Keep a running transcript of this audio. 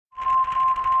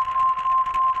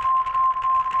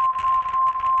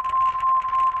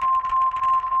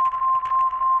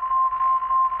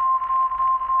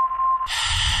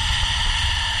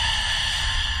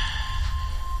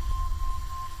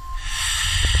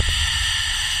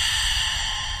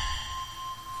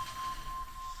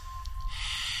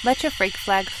Let Your Freak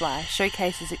Flag Fly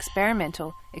showcases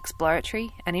experimental, exploratory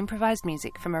and improvised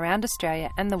music from around Australia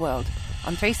and the world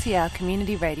on 3CR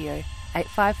Community Radio,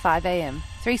 855 AM,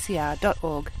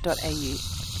 3cr.org.au.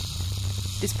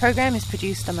 This program is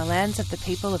produced on the lands of the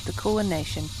people of the Kulin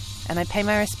Nation, and I pay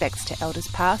my respects to elders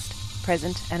past,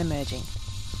 present and emerging.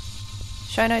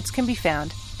 Show notes can be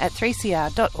found at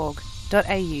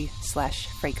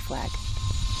 3cr.org.au/freakflag.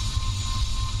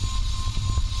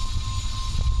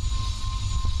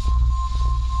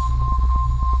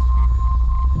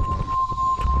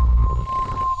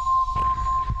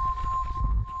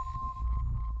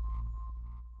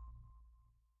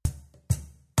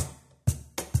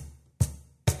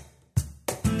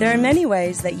 There are many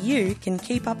ways that you can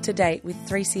keep up to date with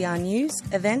 3CR news,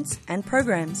 events and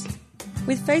programs.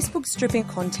 With Facebook stripping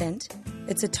content,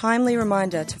 it's a timely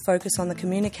reminder to focus on the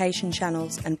communication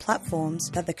channels and platforms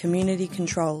that the community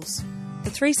controls. The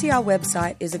 3CR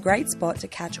website is a great spot to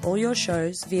catch all your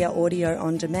shows via audio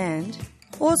on demand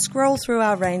or scroll through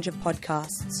our range of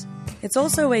podcasts. It's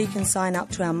also where you can sign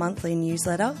up to our monthly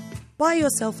newsletter, buy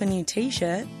yourself a new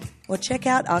t-shirt or check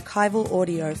out archival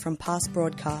audio from past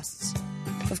broadcasts.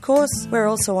 Of course, we're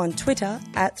also on Twitter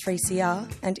at 3CR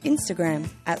and Instagram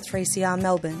at 3CR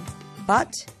Melbourne.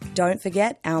 But don't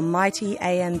forget our mighty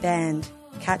AM band.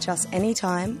 Catch us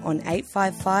anytime on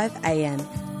 855 AM.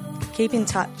 Keep in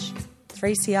touch.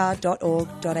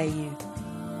 3cr.org.au.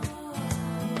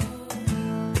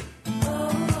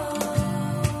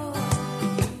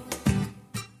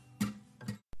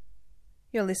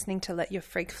 You're listening to Let Your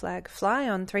Freak Flag Fly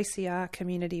on 3CR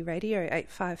Community Radio,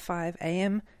 855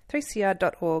 AM,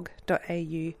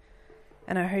 3cr.org.au,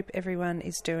 and I hope everyone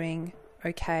is doing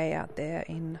okay out there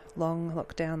in long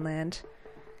lockdown land.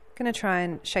 Going to try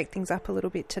and shake things up a little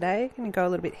bit today. Going to go a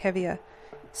little bit heavier,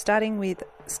 starting with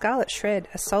Scarlet Shred,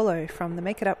 a solo from the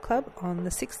Make It Up Club on the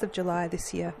 6th of July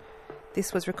this year.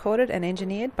 This was recorded and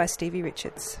engineered by Stevie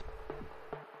Richards.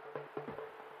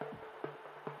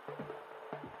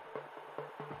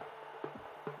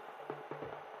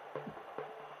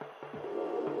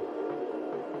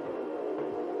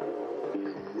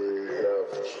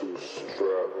 To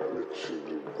strap me to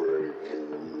the breaking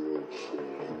wheel to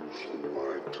loosen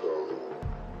my tongue.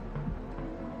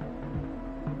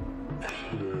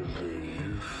 Clearly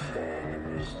you found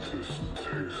him as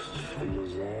distasteful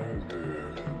as I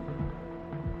did.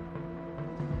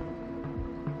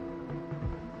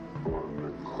 On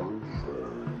the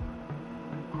contrary,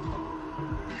 we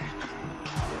can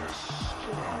twist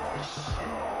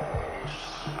ourselves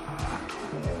into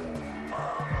all manner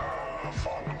of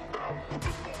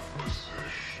uncomfortable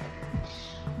positions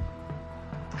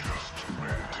just to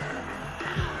maintain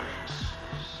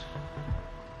appearances,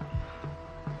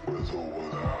 with or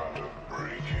without a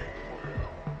breaking wheel.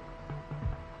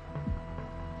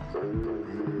 And you're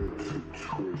here to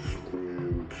twist me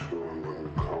into an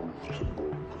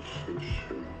uncomfortable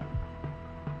position.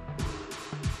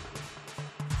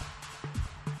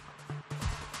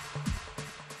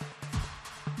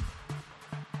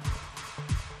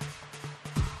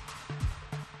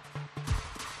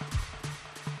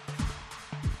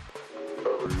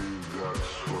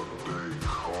 That's what they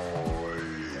call a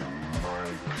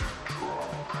mic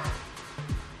drop.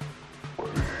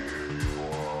 But here you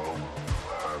are,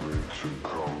 having to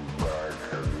come back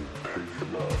and pick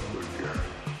it up again.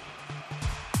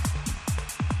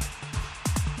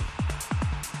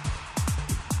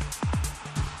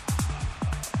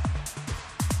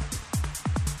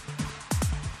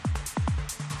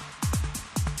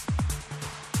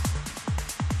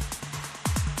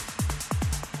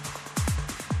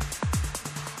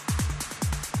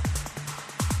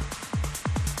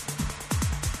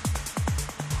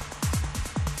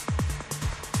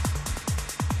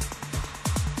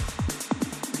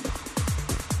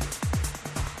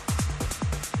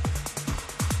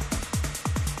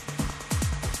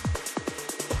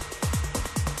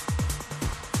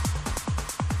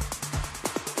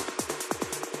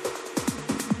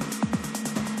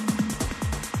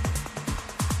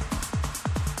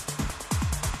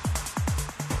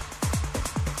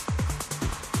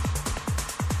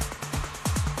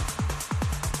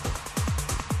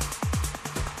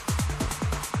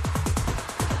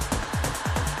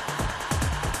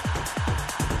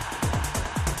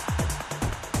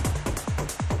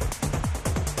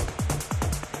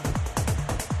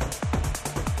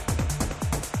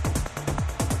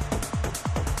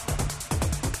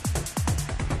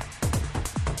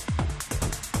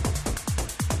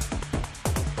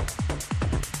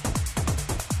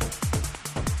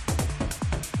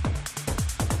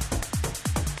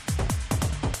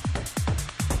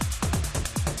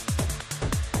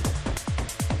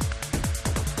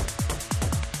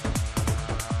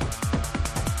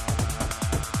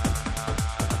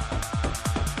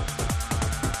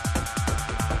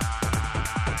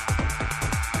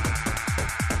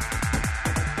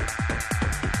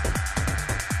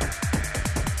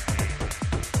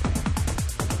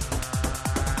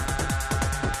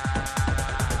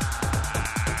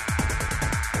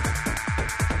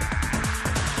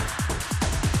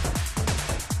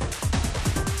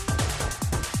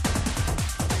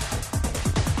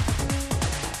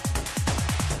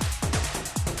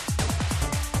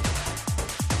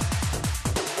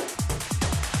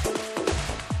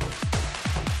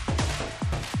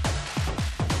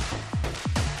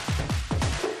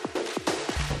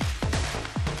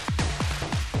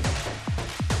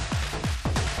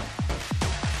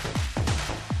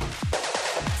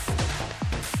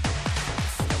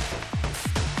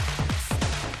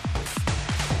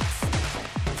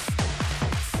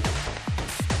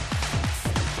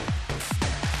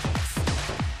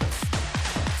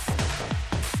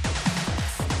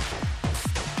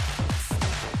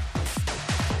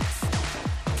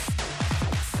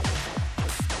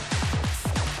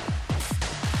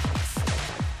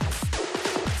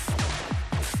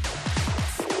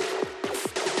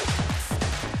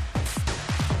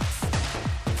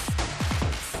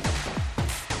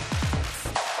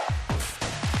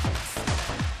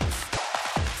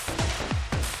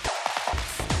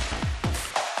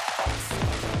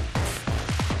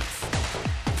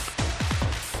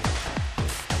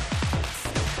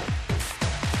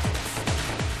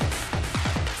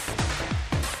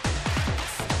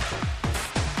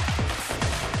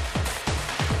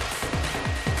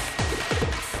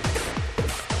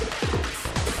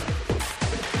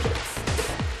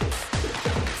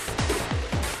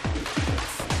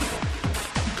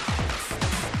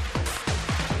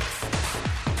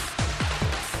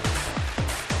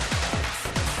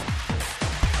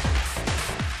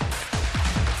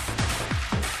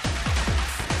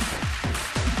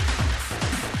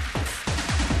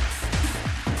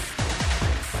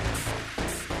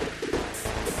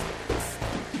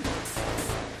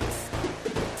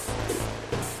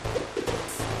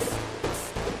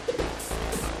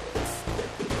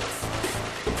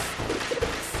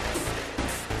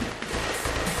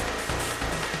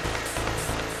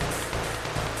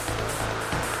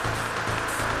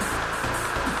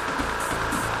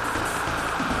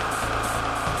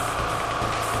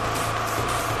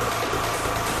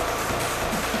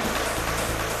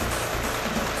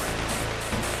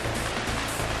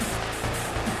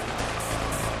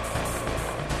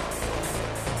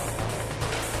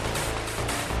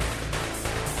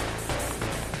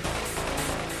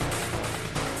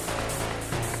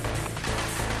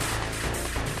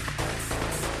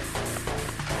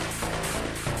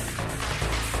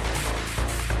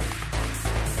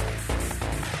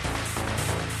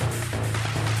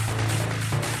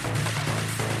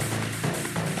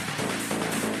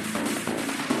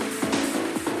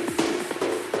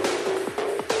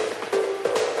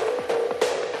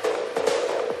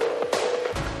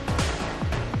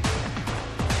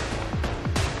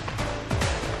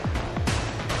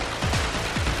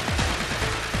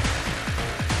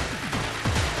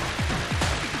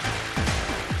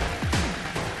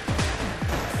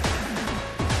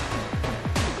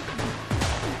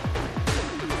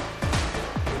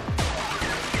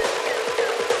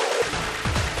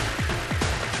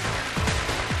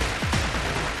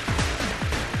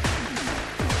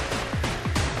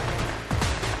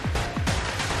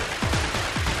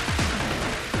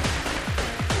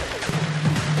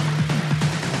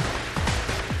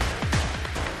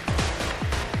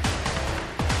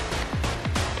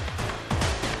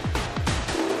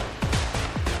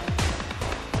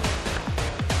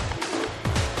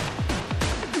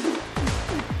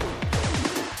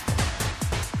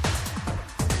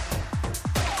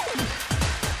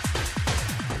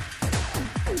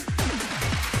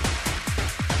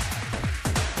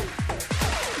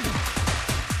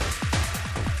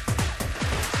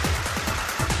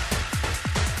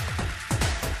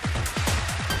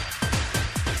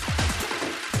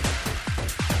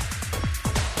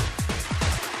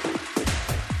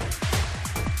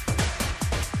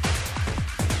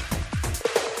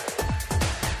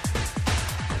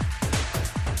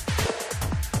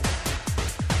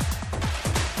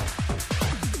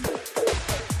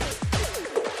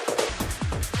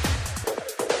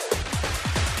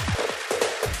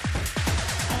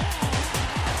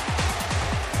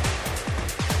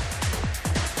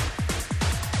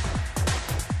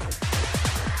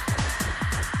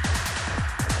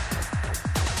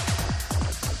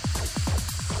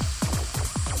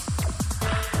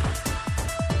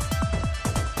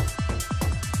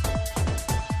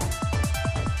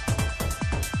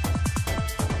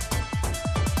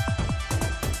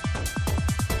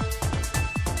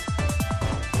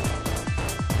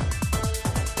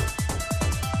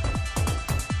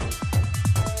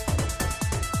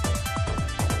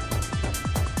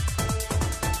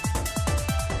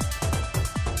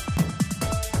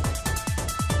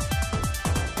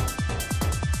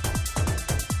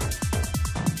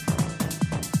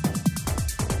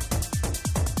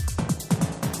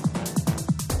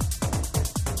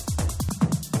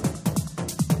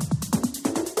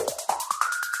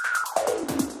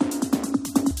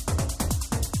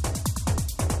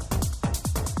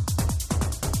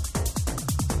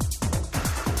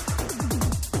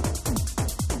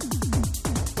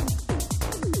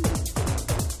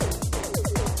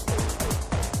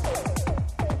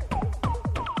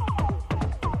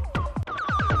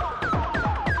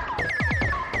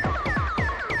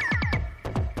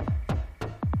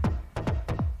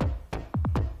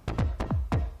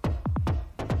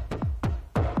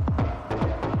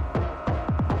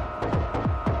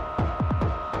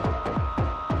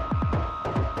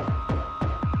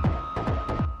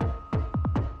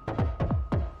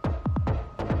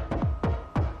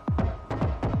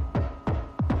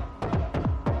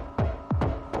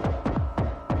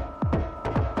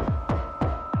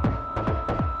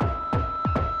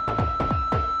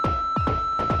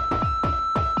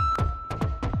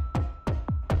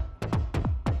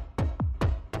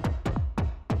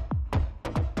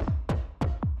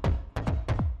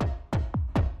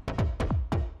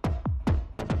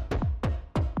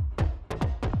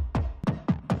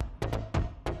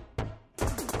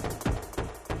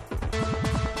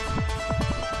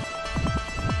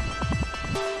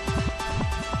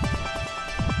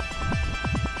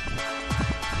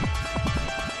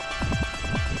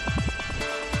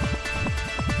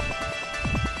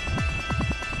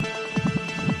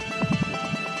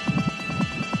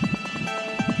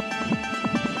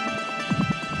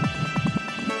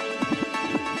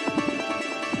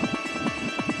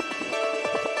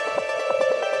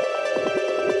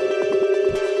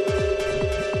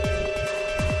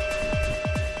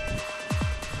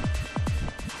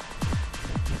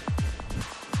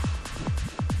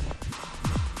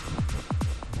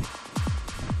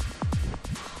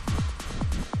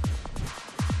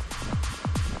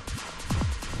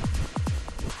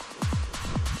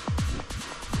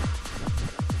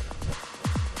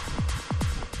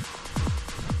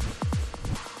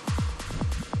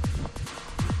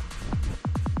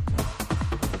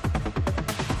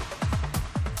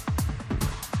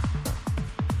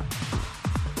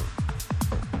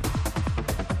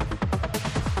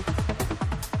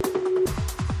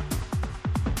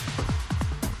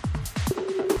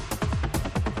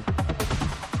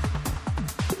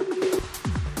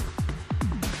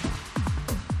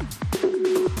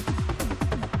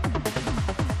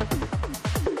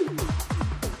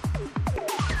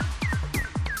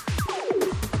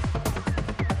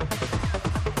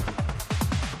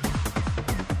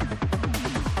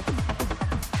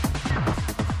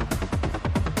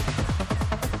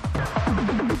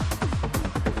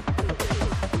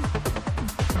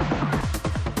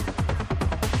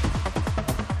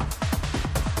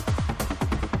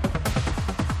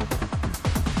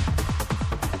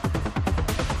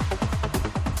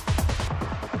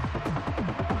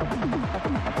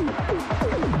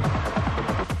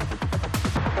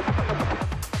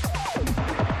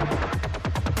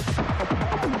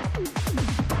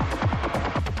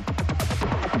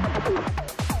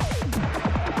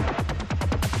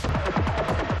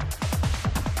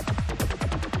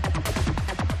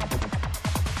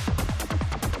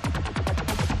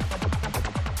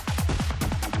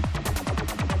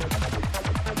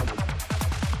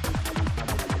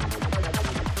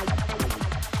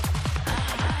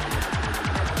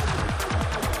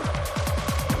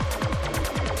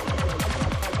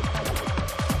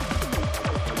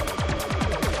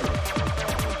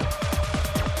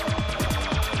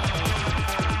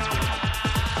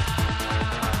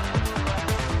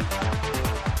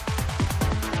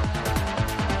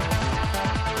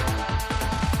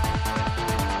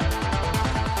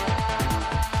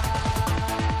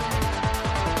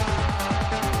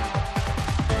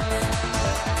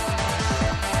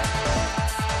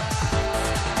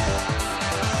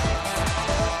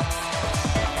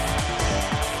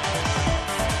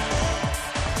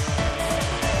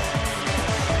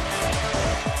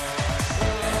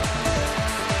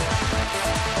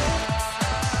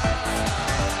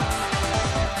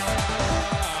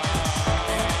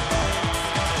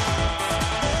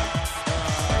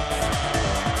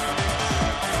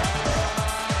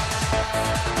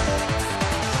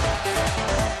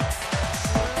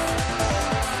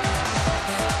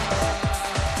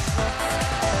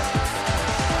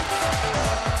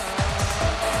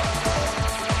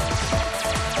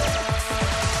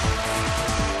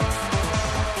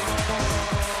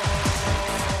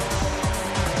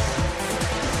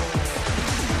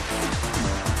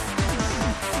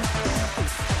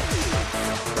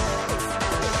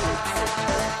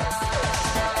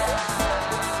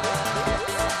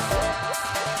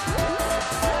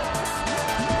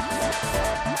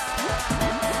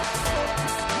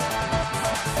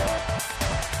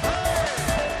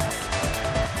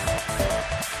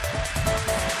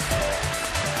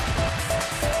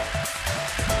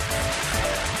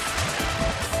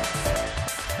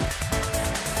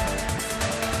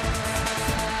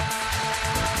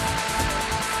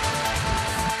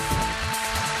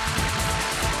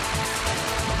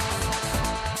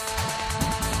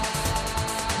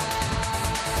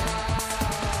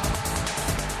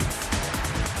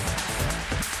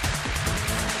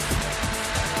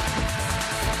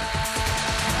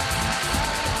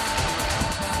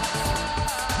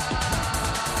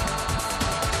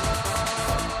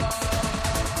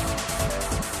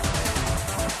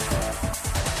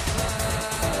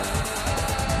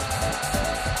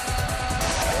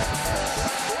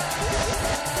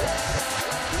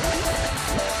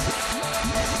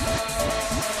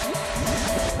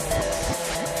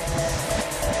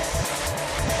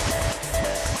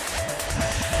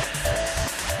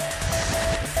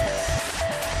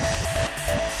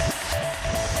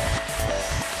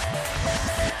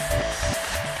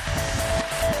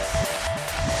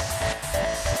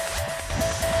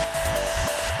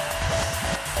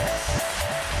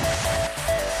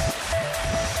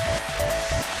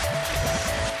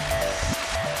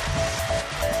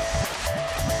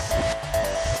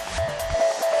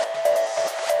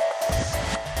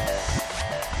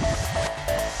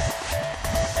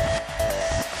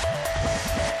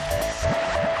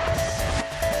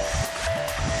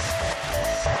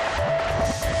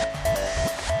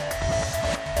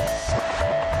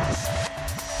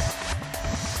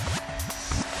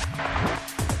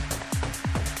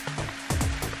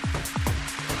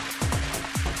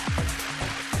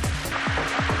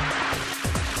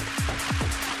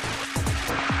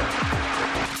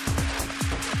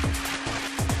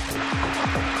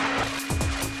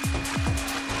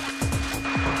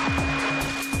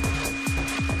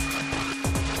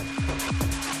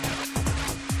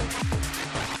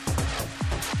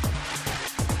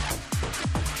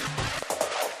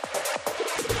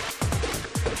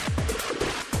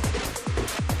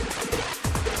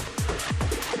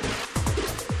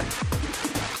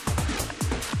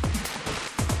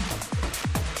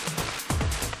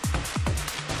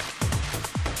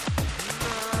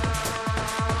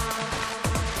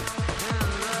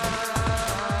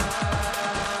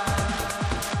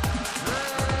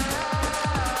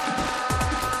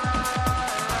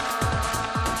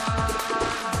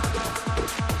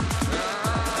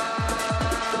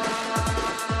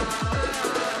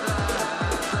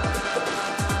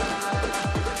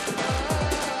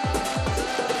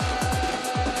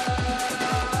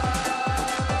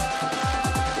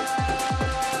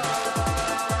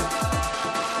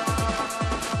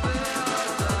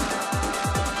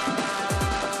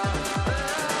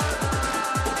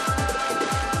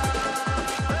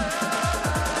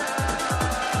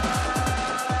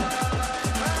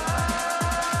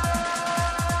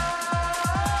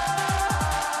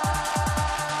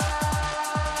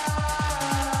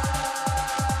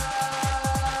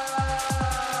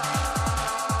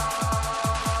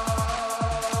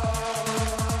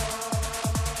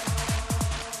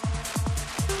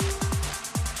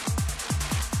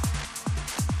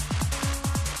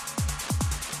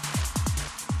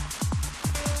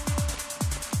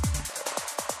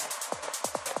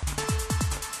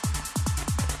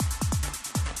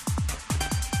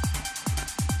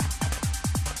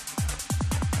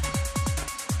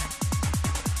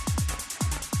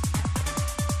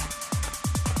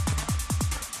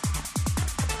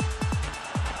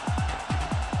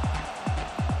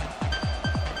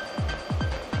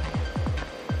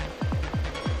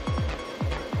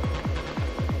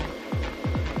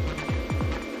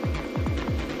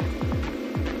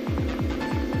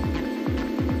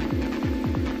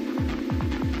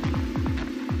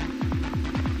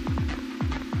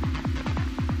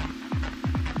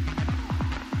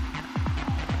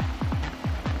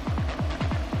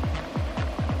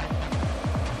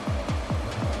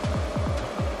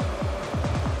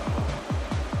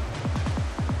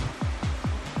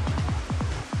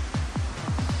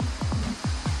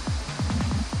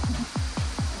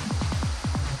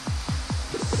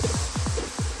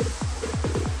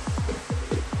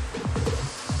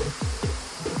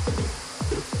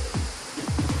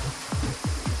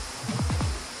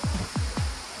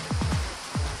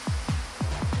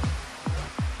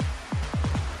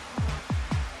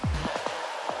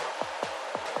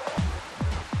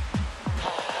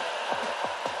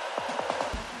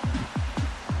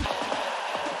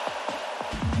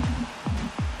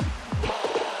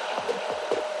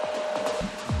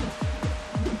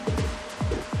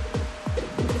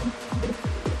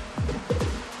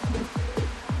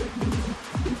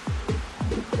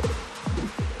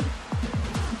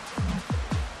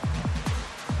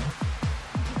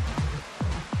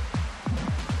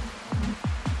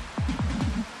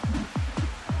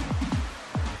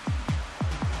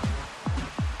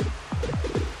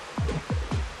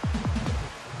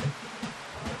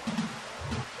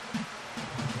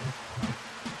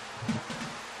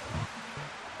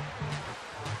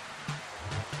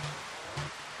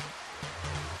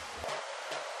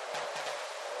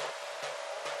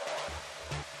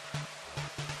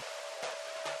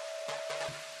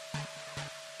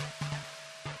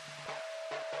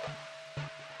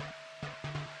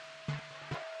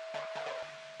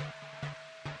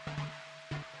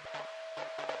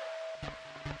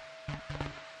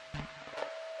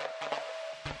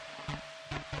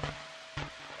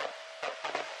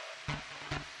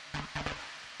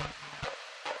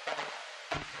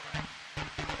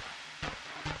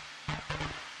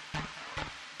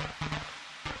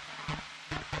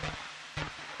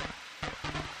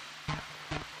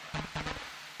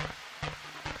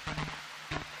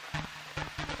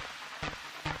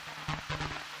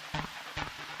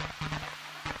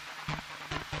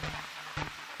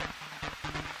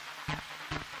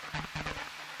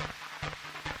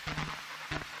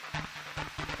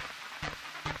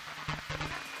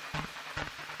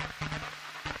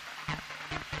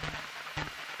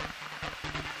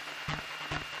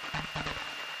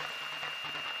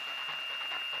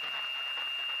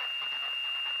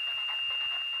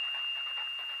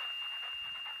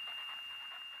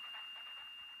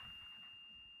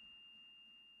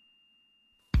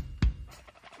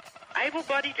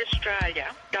 Able-bodied Australia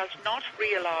does not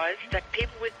realise that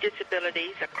people with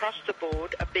disabilities across the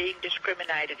board are being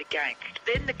discriminated against.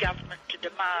 Then the government to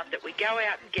demand that we go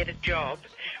out and get a job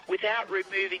without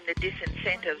removing the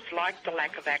disincentives like the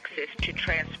lack of access to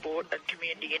transport and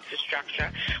community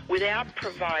infrastructure, without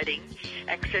providing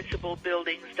accessible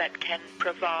buildings that can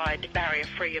provide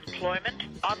barrier-free employment.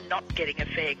 I'm not getting a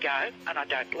fair go, and I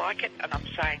don't like it, and I'm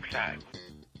saying so.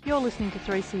 You're listening to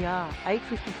 3CR,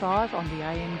 8:55 on the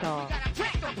AM dial.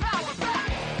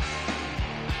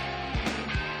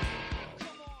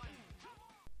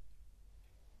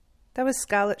 That was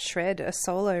Scarlet Shred, a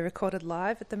solo recorded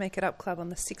live at the Make It Up Club on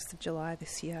the 6th of July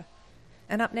this year.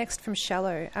 And up next from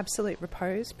Shallow, Absolute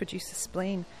Repose, producer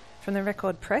Spleen, from the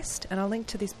record Pressed, and I'll link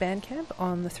to this Bandcamp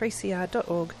on the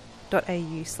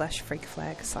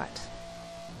 3cr.org.au/freakflag site.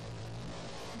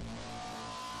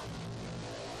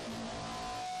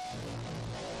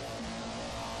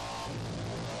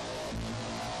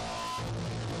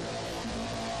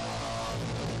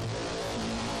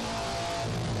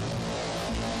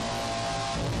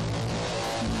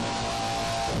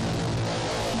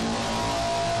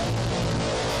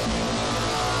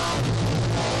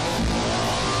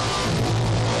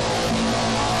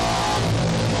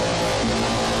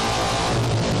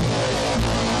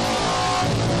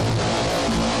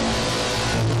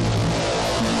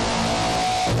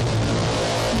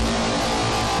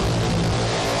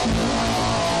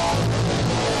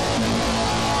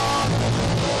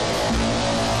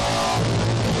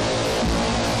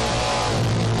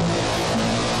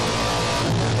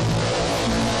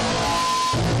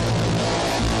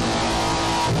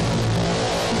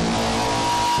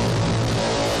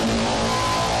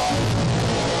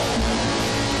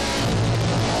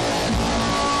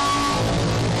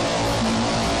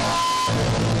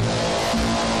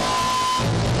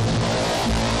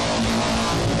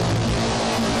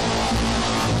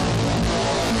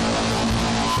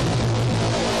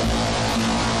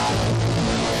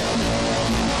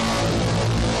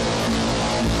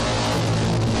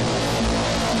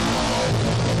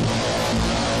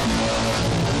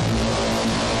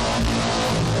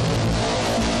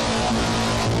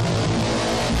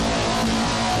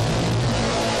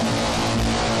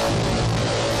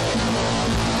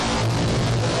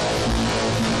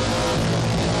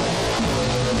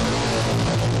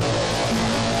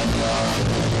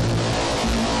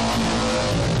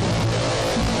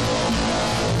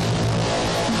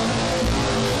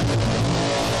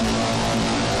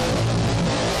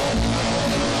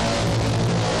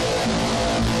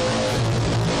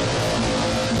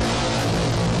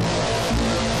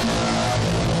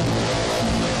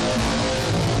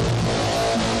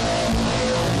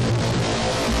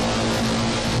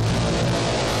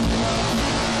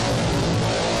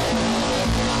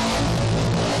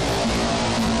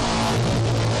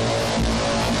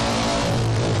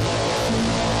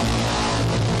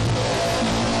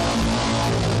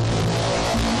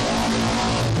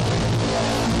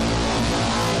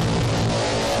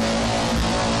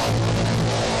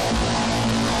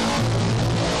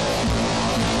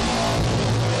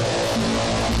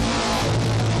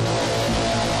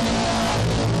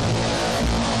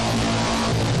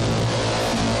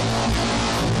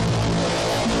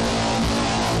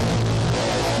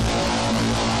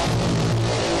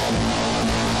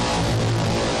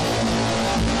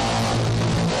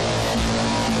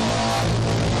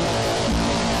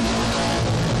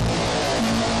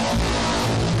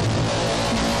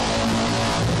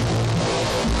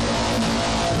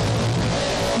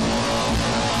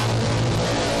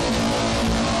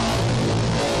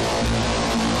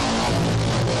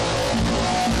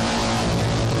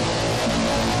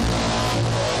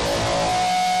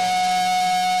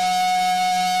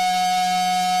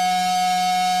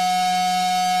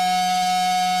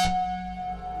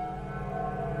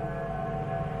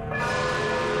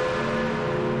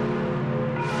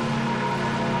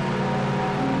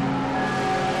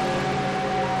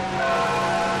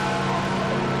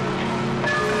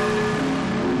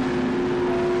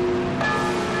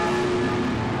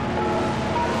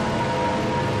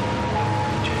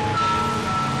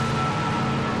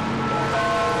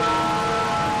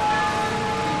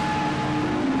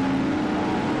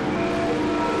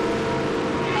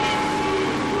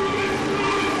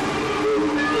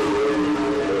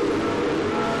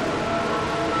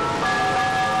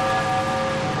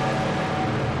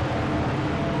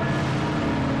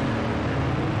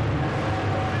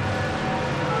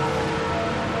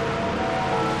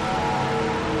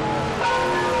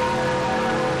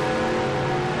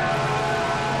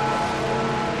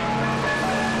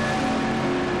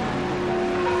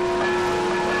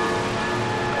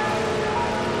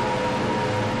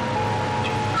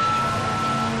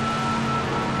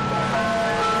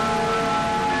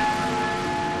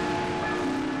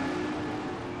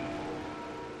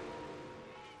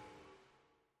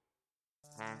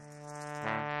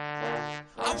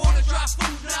 try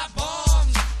food, not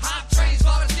bombs. Hot trains,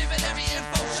 volunteering every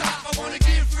info shop. I wanna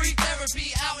give free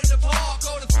therapy out in the park.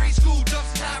 Go to 3 school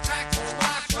jumps and high practice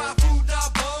rock. Try food,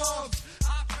 not bombs.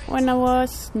 When I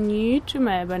was new to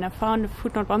Melbourne, I found a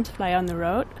Food Not Bombs flyer on the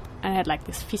road. And I had like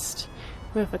this fist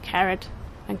with a carrot,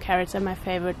 and carrots are my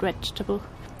favorite vegetable.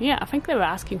 Yeah, I think they were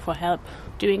asking for help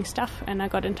doing stuff, and I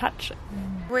got in touch.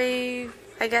 We,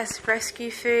 I guess, rescue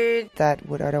food that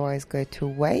would otherwise go to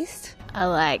waste. I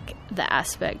like the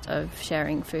aspect of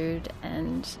sharing food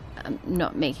and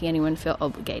not making anyone feel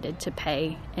obligated to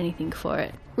pay anything for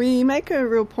it. We make a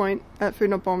real point at Food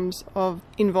Not Bombs of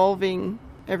involving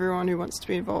everyone who wants to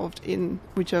be involved in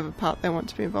whichever part they want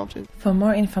to be involved in. For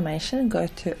more information, go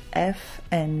to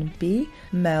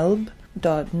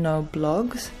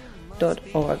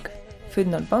fnbmelb.noblogs.org. Food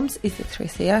Not Bombs is a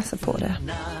 3CR supporter.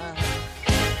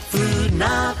 Food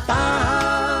Not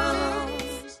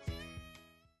Bombs.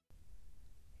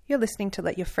 You're listening to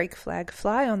Let Your Freak Flag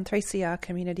Fly on 3CR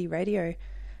Community Radio.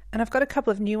 And I've got a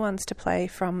couple of new ones to play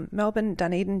from Melbourne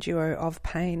Dunedin duo Of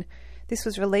Pain. This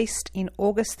was released in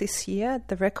August this year.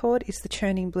 The record is The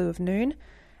Churning Blue of Noon.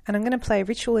 And I'm going to play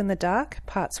Ritual in the Dark,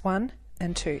 parts 1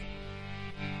 and 2.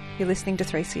 You're listening to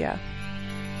 3CR.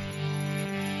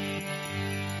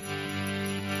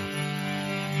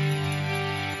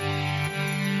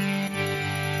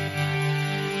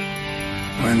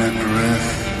 When a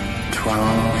breath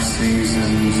 12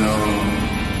 seasons old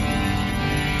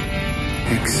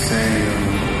exhale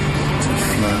to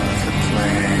flood the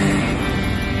plain,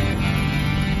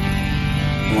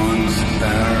 once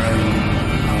barren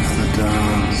of the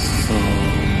dance floor,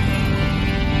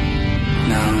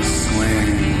 now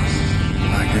swings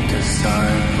like a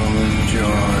disciple of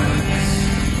Joyce.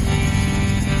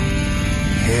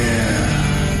 Here,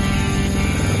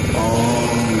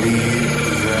 all neat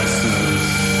vessels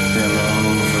spill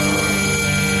over.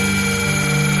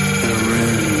 The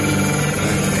rim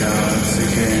that guards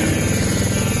against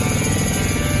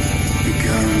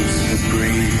becomes the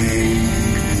breathing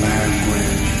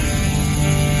language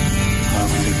of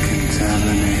the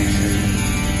contaminated.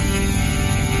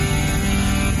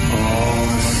 All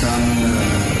asunder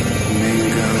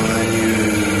mingle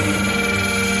anew.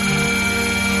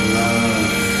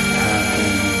 Love hath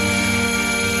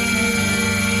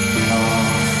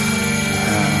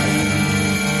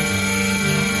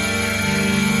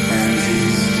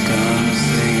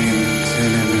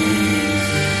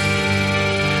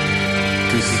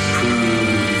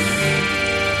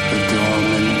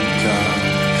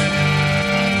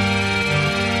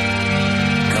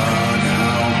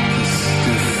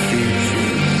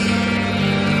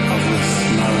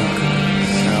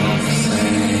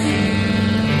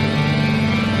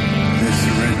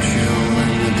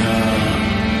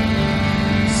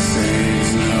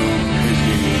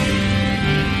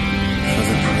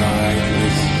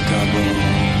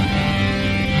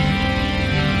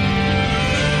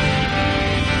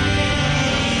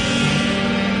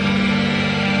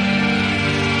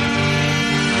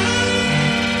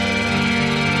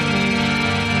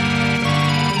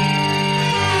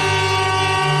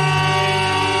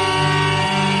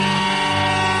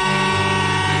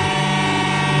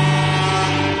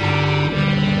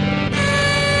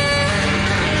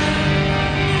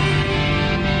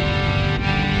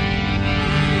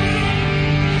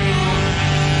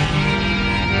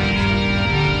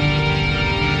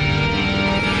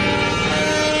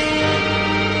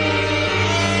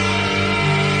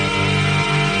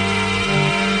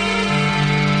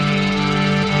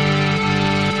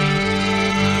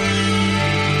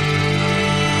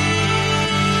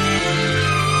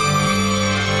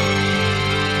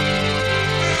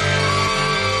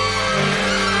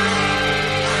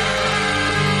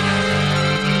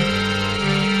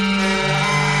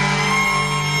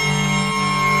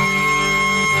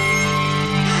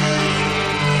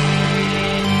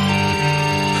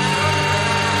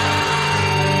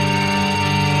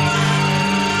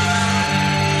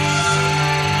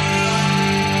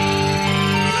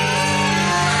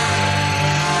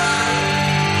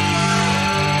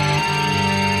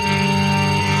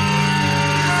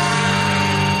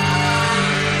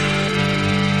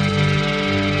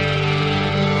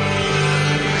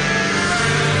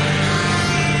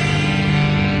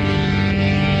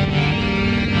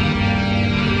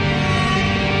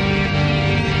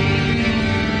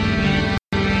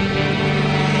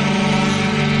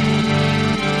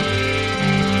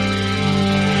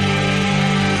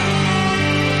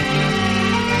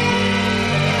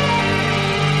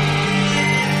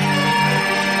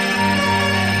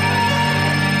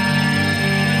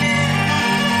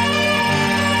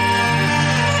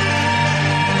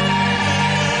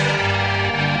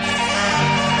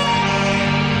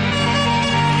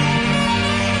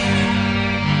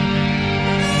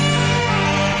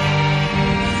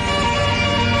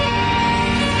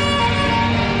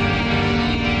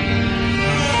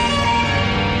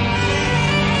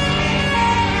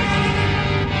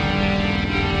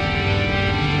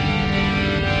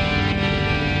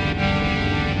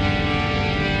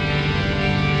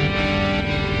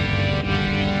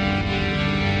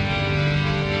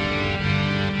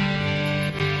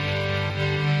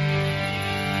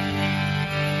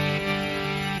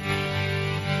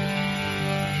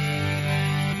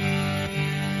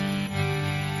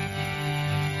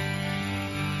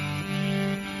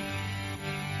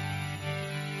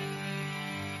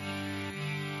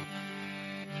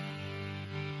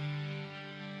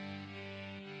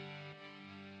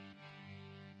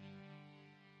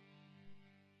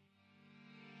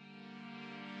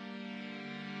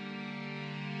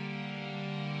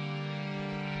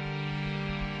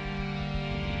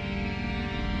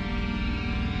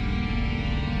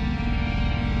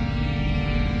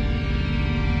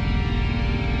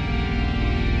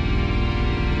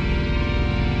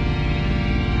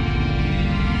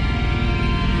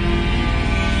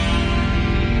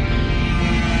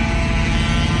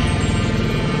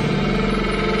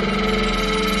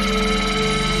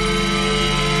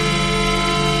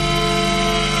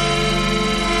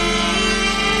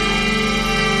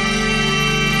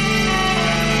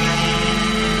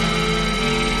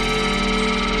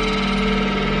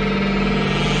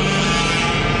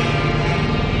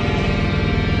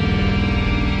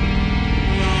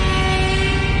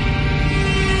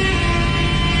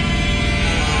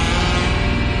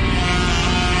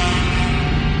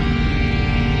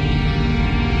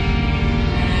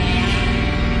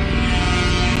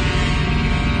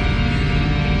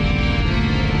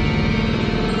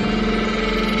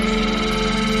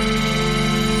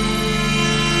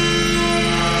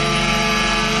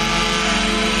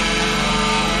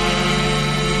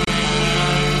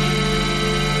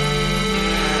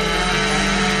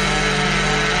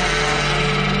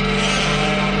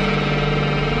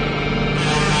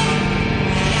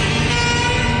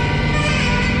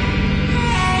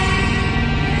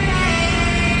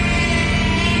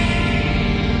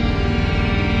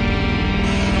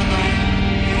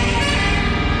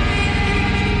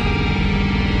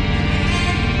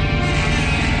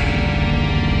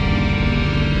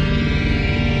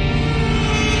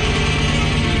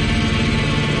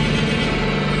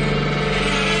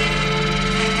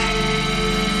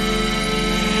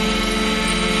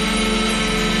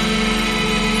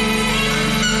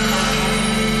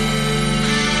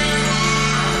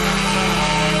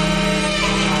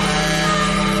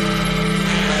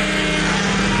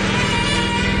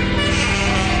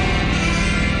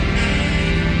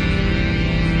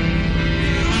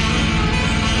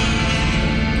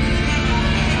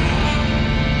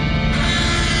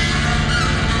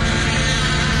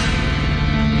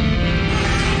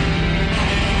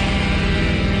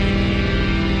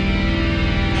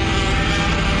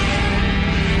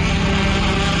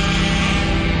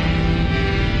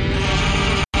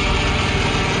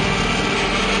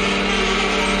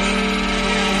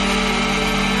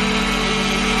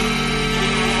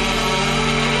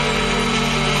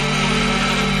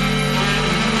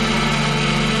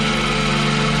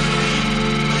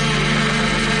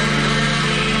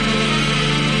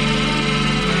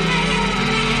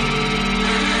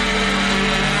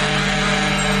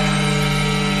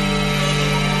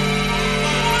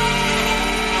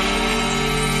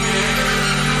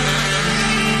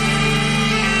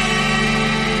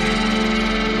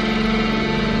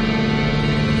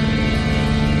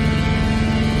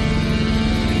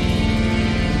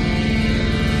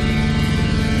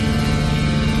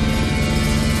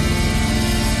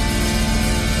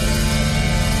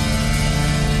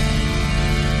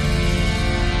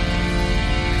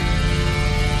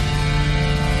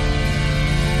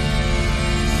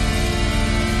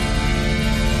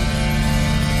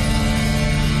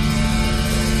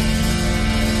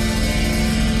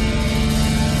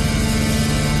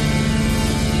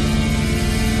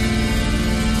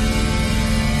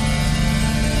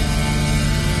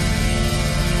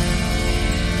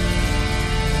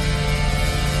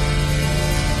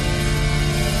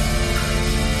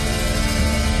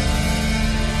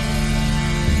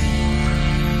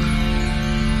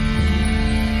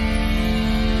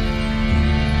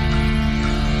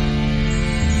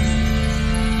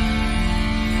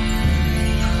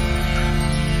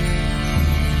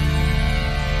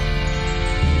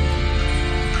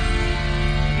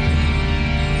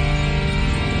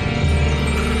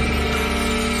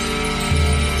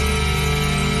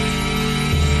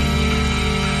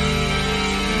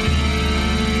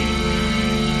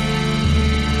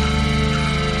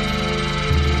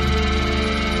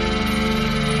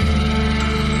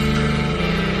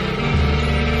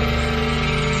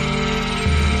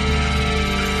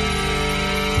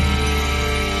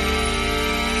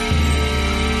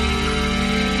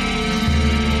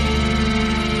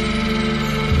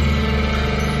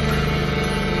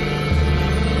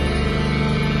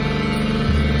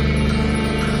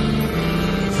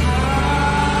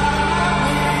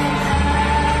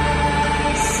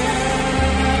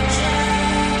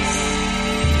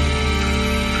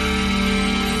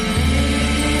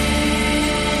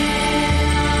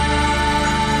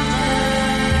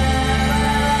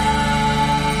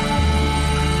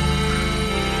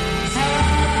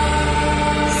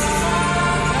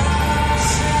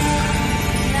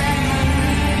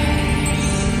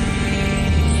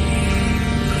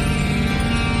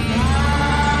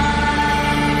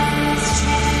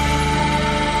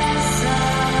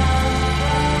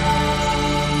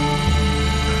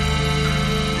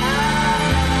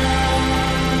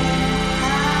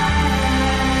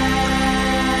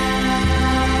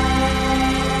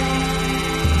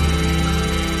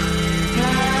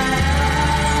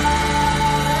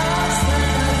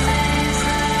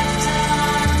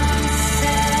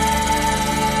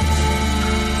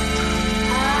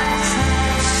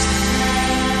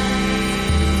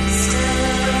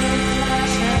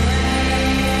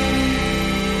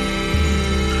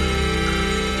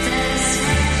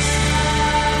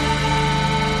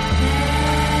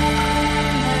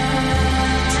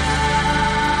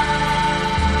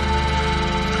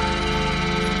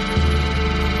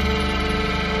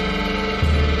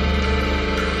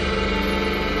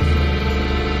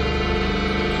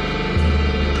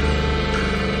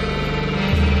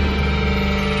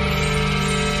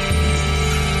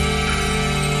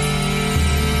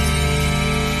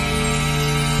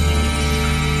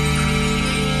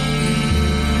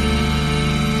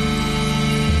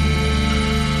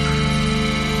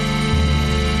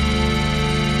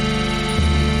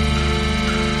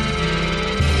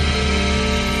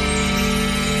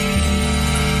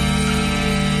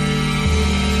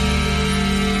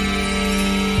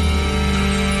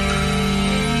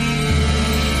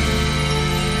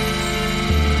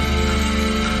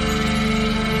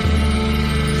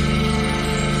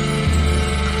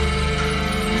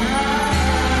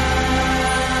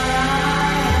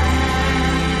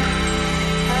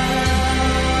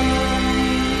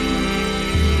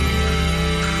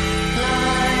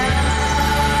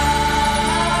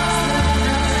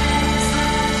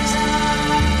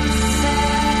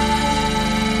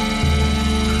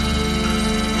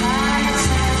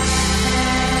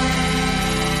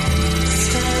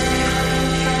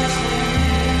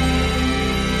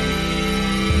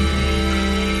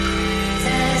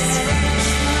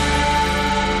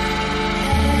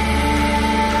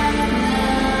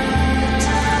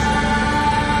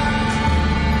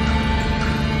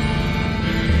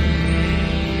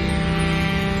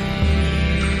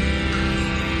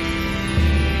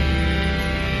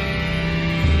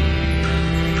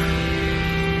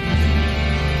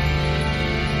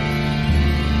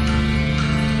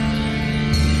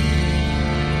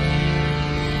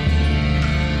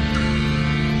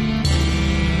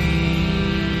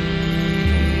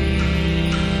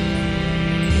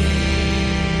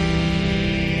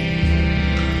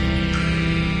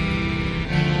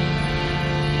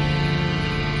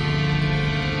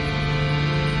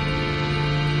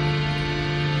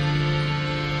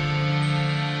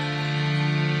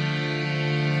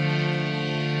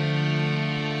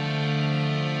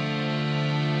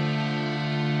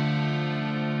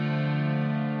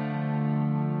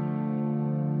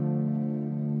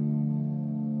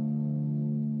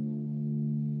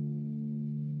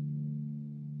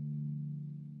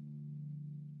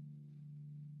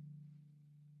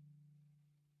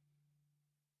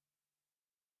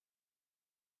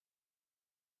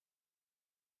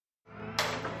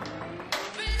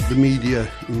The media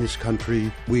in this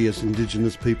country, we as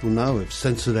Indigenous people know, have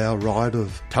censored our right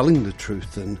of telling the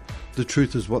truth, and the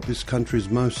truth is what this country is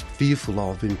most fearful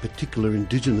of, in particular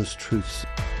Indigenous truths.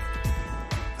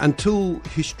 Until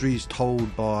history is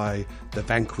told by the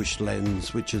vanquished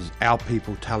lens, which is our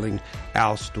people telling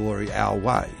our story our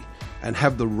way, and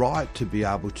have the right to be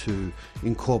able to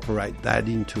incorporate that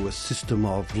into a system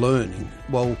of learning,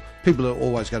 well, people are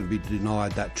always going to be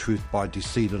denied that truth by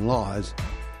deceit and lies.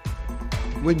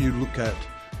 When you look at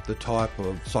the type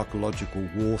of psychological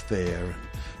warfare and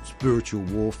spiritual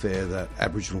warfare that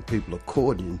Aboriginal people are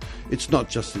caught in, it's not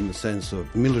just in the sense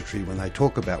of military when they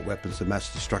talk about weapons of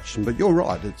mass destruction, but you're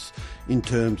right, it's in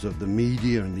terms of the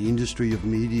media, and the industry of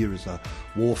media is a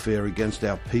warfare against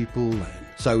our people, and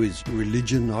so is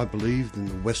religion, I believe, in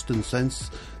the Western sense.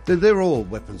 They're all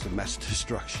weapons of mass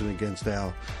destruction against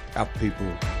our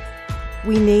people.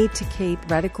 We need to keep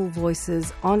radical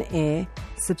voices on air.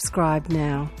 Subscribe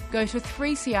now. Go to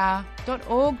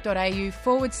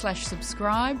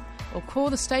 3cr.org.au/subscribe or call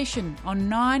the station on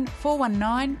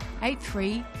 9419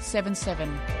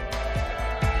 8377.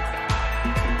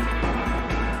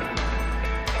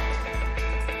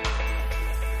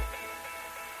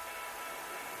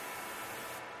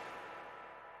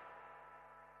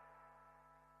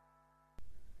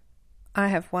 I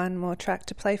have one more track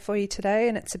to play for you today,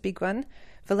 and it's a big one.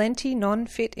 Valenti Non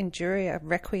Fit Injuria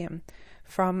Requiem,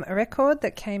 from a record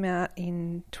that came out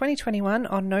in 2021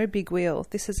 on No Big Wheel.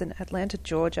 This is an Atlanta,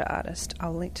 Georgia artist.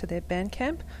 I'll link to their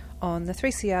Bandcamp on the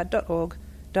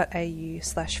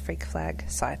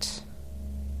 3cr.org.au/freakflag site.